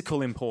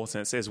critical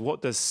importance, is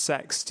what does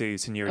sex do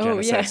to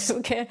neurogenesis? Oh, yeah,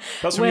 okay.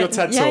 That's from your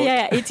TED Talk.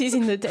 Yeah, it is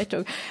in the TED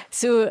Talk.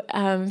 So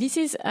this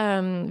is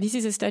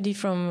a study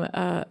from,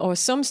 or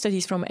some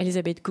studies from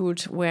Elizabeth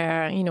Gould,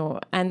 where,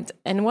 and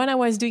when I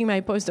was doing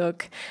my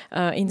postdoc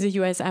in the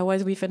US, I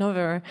was with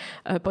another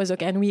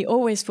postdoc, and we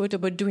always thought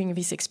about doing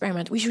this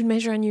experiment. We should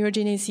measure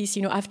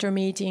neurogenesis, after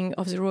mating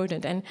of the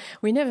rodent, and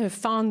we never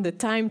found the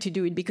time to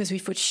do it because we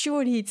thought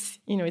surely it's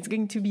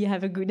going to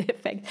have a good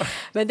effect.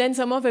 But then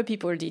some other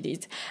people did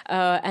it.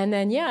 And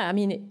then,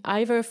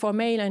 either for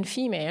male and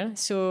female,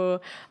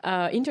 so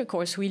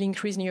intercourse will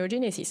increase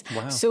neurogenesis.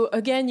 Wow. So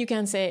again, you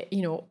can say,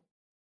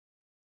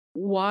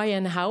 why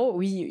and how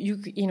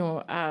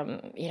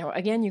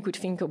again, you could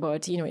think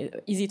about,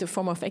 is it a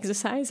form of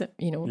exercise?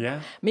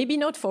 Maybe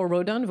not for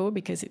rodent though,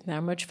 because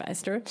they're much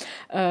faster,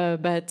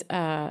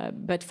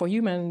 but for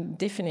human,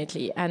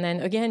 definitely. And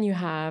then again, you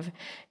have,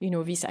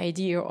 this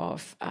idea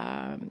of,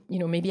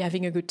 maybe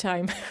having a good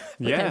time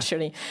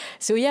potentially.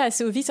 So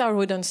these are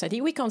rodent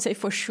study. We can't say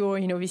for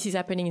sure, this is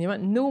happening in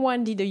human. No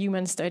one did a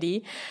human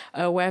study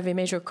where they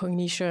measure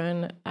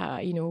cognition,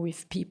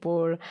 with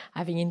people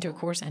having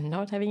intercourse and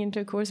not having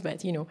intercourse.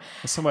 But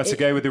somewhere to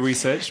go with the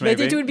research,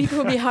 maybe. But it would be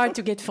probably hard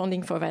to get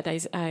funding for that,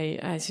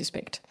 I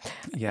suspect.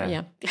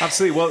 Yeah,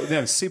 absolutely.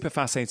 Well, super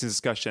fascinating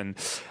discussion.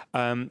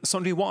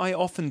 Sandrine, what I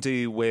often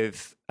do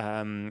with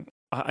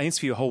I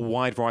interview a whole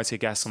wide variety of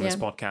guests on this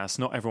podcast.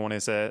 Not everyone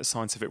is a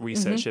scientific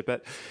researcher,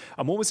 but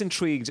I'm always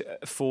intrigued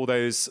for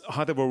those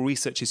high-level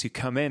researchers who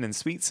come in and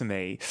speak to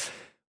me.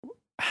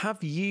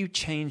 Have you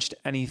changed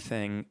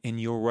anything in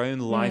your own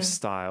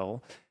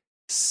lifestyle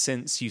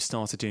since you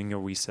started doing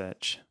your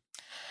research?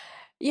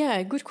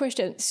 Yeah, good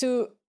question.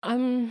 So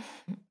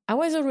I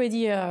was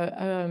already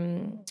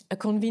a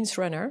convinced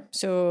runner,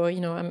 so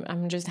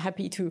I'm just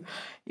happy to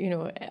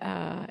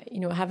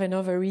have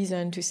another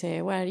reason to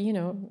say, well,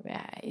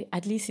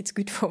 at least it's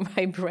good for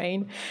my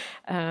brain,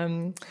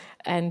 and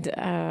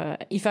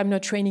if I'm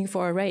not training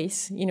for a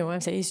race,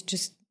 I'm saying it's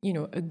just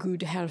a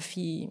good,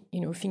 healthy,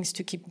 things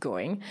to keep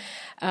going.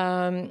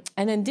 And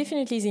then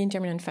definitely the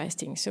intermittent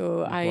fasting.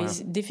 So I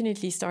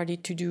definitely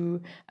started to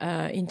do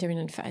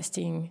intermittent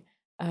fasting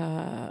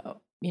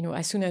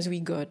as soon as we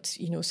got,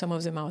 some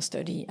of the mouse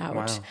study out.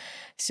 Wow.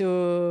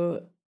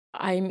 So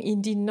I'm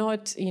indeed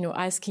not,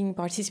 asking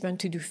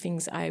participants to do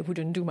things I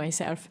wouldn't do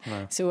myself.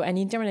 No. So an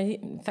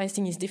intermittent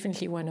fasting is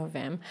definitely one of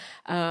them.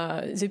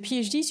 The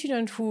PhD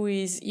student who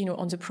is,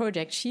 on the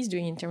project, she's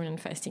doing intermittent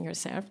fasting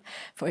herself,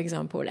 for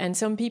example. And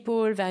some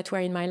people that were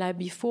in my lab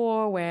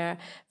before were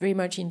very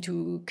much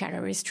into calorie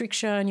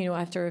restriction,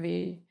 after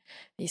they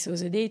saw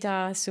the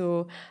data.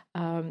 So,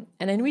 and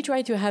then we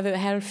try to have a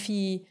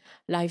healthy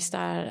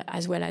lifestyle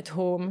as well at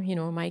home.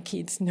 My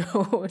kids know,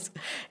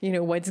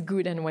 what's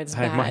good and what's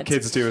bad. My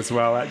kids do as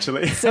well,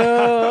 actually.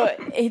 So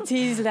it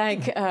is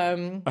like...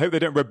 I hope they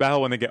don't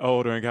rebel when they get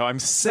older and go, I'm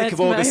sick of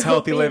all this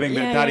healthy living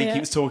that Daddy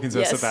keeps talking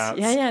to us about.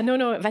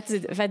 No,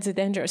 that's the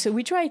danger. So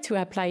we try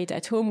to apply it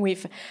at home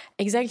with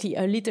exactly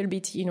a little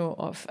bit,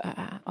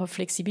 of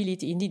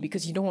flexibility indeed,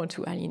 because you don't want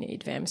to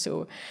alienate them.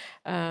 So...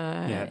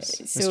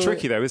 it's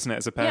tricky though, isn't it,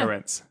 as a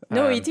parent? Yeah.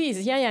 No, it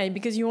is.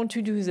 Because you want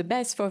to do the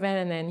best for them,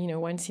 and then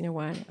once in a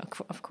while,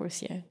 of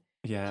course,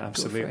 Yeah,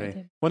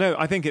 absolutely. Well, no,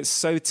 I think it's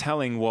so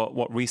telling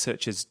what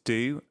researchers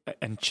do,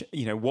 and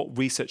what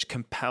research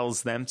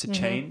compels them to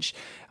change.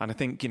 And I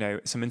think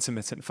some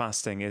intermittent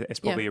fasting is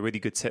probably a really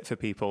good tip for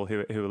people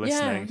who are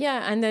listening.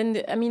 Yeah, and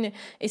then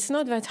it's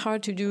not that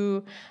hard to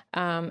do.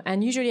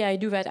 And usually I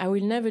do that. I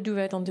will never do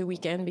that on the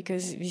weekend,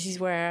 because this is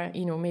where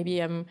maybe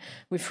I'm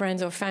with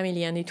friends or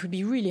family, and it would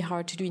be really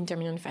hard to do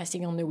intermittent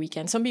fasting on the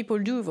weekend. Some people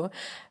do though.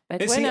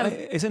 But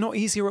is it not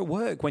easier at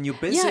work when you're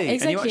busy? Yeah,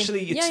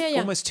 exactly. And you're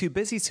almost too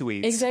busy to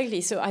eat?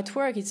 Exactly. So at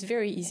work, it's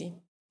very easy.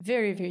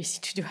 Very, very easy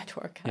to do at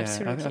work. Yeah,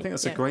 absolutely. I think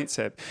that's a great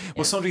tip.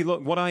 Well, Sandrine,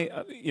 look, what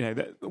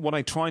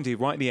I try and do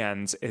right at the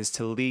end is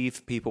to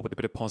leave people with a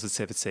bit of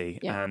positivity.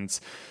 Yeah. And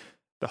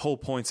the whole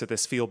point of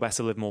this Feel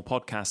Better, Live More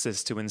podcast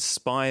is to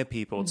inspire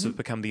people to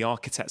become the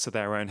architects of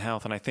their own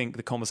health. And I think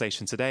the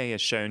conversation today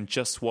has shown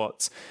just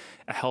what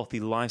a healthy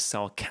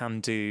lifestyle can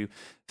do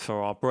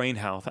for our brain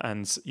health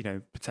and,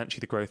 potentially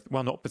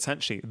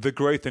the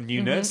growth of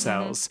new nerve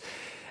cells.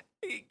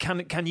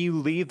 Can you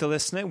leave the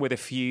listener with a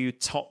few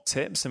top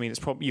tips? I mean,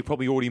 you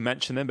probably already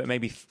mentioned them, but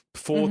maybe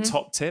 4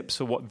 top tips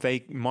for what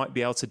they might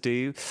be able to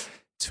do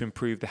to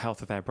improve the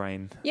health of their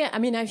brain? Yeah, I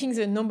mean, I think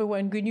the number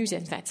one good news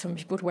is that some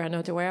people were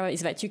not aware of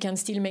is that you can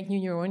still make new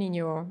neurons in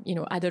your,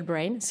 adult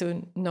brain.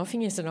 So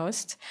nothing is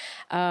lost.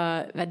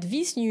 That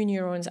these new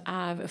neurons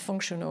have a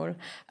functional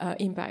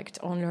impact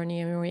on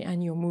learning, memory,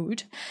 and your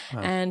mood.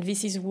 Wow. And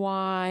this is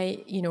why,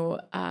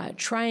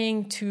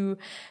 trying to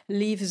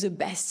live the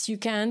best you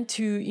can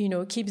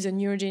to, keep the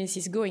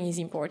neurogenesis going is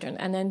important.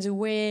 And then the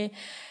way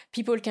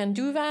people can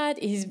do that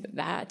is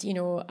that,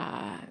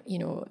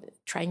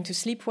 trying to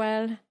sleep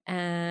well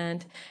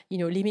and,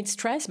 limit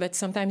stress, but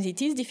sometimes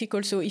it is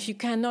difficult. So if you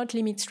cannot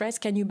limit stress,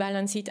 can you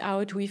balance it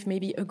out with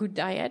maybe a good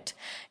diet?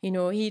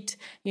 Eat,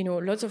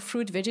 lots of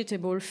fruit,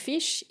 vegetable,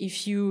 fish,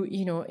 if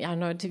you, are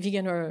not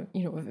vegan or,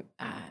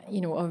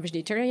 or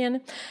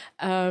vegetarian.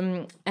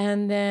 And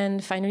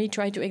then finally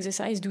try to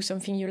exercise, do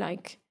something you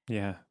like.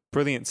 Yeah.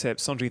 Brilliant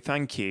tips. Sandrine,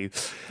 thank you.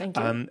 Thank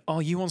you.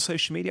 Are you on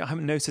social media? I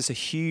haven't noticed a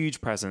huge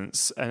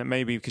presence, and it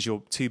may be because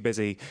you're too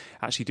busy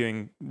actually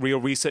doing real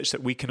research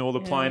that we can all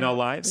apply in our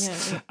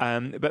lives. Yeah.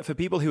 But for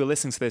people who are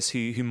listening to this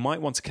who might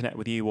want to connect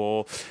with you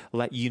or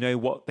let you know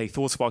what they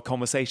thought of our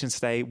conversation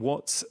today,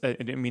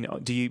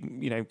 do you,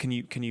 can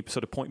you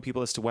sort of point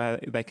people as to where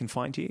they can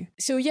find you?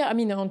 So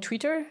on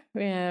Twitter,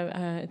 we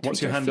have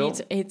what's your handle?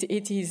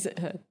 It is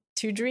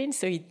Tudrine,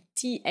 so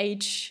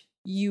it's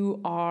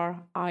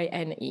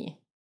THURINE.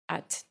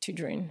 at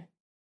Tudrine.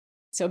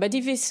 So, but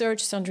if they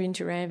search Sandrine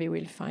Ture, they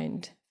will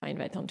find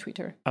that on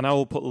Twitter. And I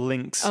will put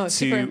links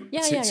to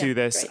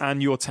this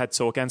and your TED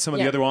Talk and some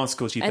of the other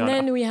articles you've done.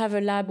 And then we have a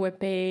lab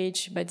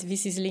webpage, but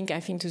this is linked,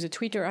 I think, to the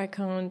Twitter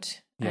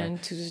account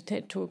and to the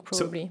TED Talk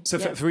probably. So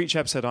for each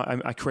episode,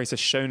 I create a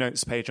show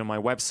notes page on my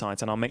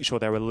website, and I'll make sure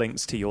there are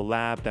links to your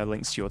lab, there are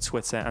links to your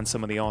Twitter, and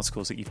some of the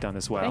articles that you've done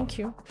as well. Thank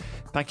you.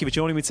 Thank you for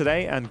joining me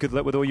today, and good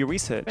luck with all your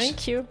research.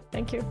 Thank you.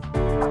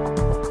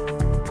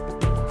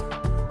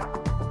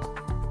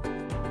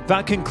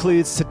 That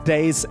concludes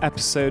today's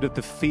episode of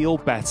the Feel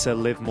Better,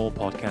 Live More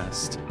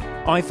podcast.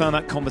 I found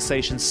that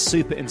conversation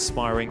super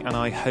inspiring, and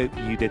I hope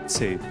you did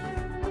too.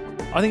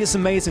 I think it's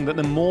amazing that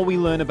the more we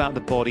learn about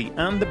the body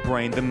and the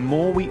brain, the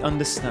more we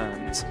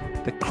understand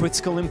the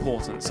critical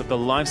importance of the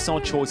lifestyle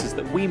choices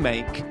that we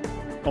make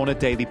on a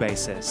daily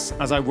basis.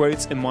 As I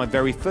wrote in my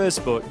very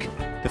first book,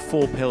 The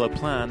 4-Pillar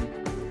Plan,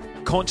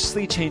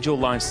 consciously change your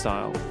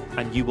lifestyle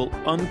and you will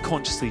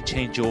unconsciously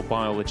change your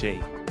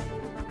biology.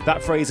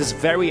 That phrase is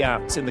very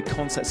apt in the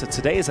context of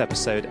today's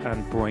episode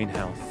and brain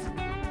health.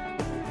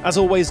 As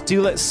always,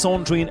 do let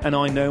Sandrine and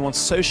I know on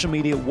social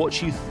media what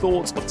you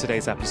thought of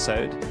today's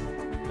episode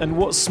and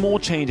what small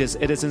changes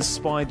it has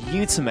inspired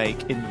you to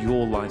make in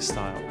your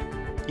lifestyle.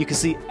 You can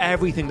see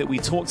everything that we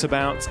talked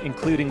about,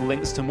 including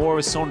links to more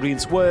of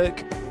Sandrine's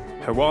work,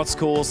 her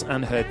articles,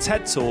 and her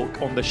TED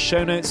Talk on the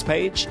show notes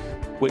page,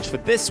 which for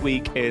this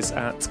week is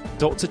at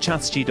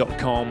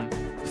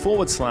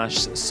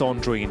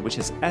drchatterjee.com/Sandrine, which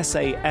is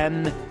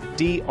Sandrine.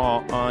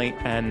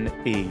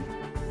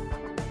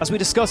 As we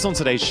discussed on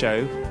today's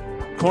show,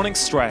 chronic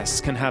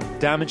stress can have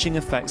damaging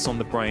effects on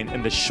the brain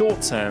in the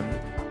short term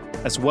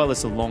as well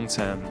as the long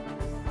term.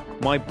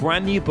 My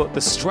brand new book, The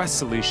Stress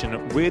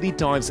Solution, really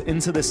dives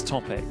into this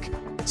topic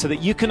so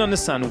that you can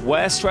understand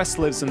where stress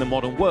lives in the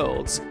modern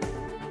world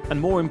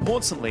and, more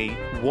importantly,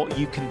 what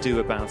you can do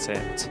about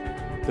it.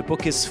 The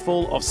book is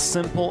full of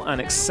simple and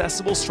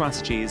accessible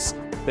strategies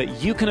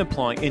that you can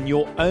apply in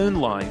your own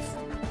life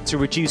to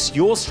reduce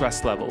your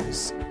stress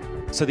levels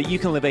so that you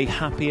can live a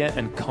happier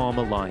and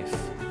calmer life.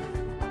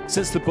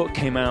 Since the book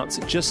came out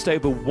just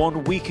over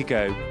 1 week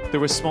ago, the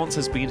response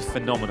has been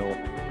phenomenal.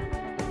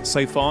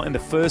 So far, in the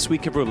first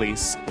week of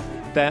release,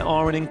 there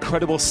are an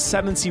incredible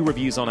 70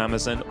 reviews on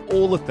Amazon.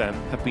 All of them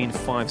have been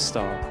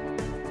 5-star.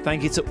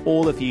 Thank you to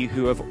all of you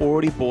who have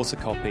already bought a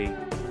copy.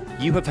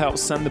 You have helped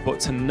send the book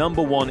to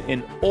 #1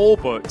 in all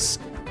books,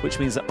 which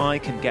means that I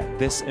can get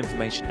this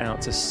information out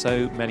to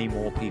so many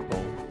more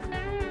people.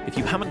 If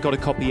you haven't got a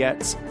copy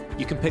yet,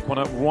 you can pick one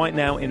up right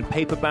now in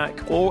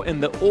paperback or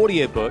in the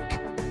audiobook,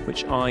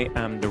 which I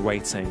am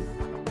narrating.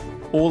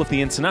 All of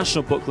the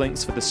international book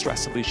links for The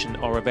Stress Solution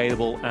are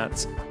available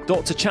at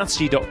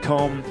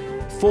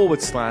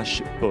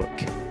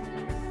drchatterjee.com/book.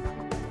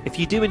 If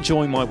you do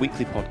enjoy my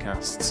weekly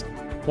podcasts,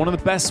 one of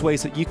the best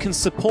ways that you can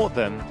support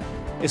them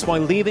is by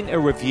leaving a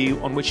review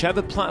on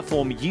whichever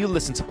platform you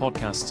listen to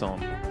podcasts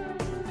on.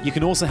 You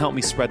can also help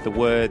me spread the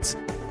word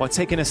by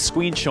taking a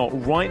screenshot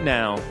right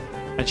now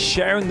and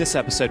sharing this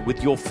episode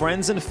with your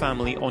friends and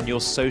family on your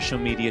social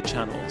media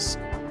channels.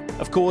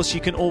 Of course, you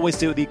can always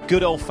do it the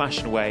good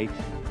old-fashioned way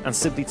and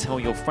simply tell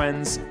your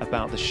friends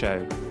about the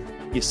show.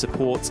 Your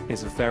support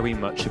is very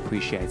much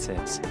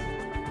appreciated.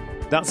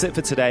 That's it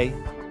for today.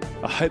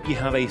 I hope you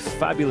have a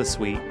fabulous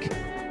week.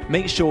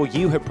 Make sure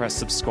you have pressed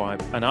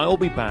subscribe, and I will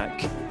be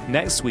back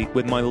next week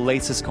with my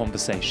latest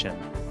conversation.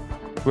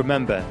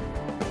 Remember,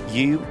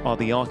 you are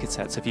the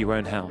architect of your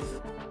own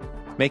health.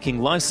 Making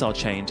lifestyle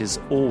change is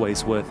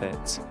always worth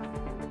it,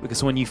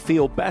 because when you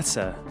feel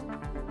better,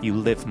 you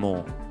live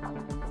more.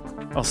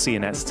 I'll see you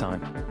next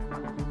time.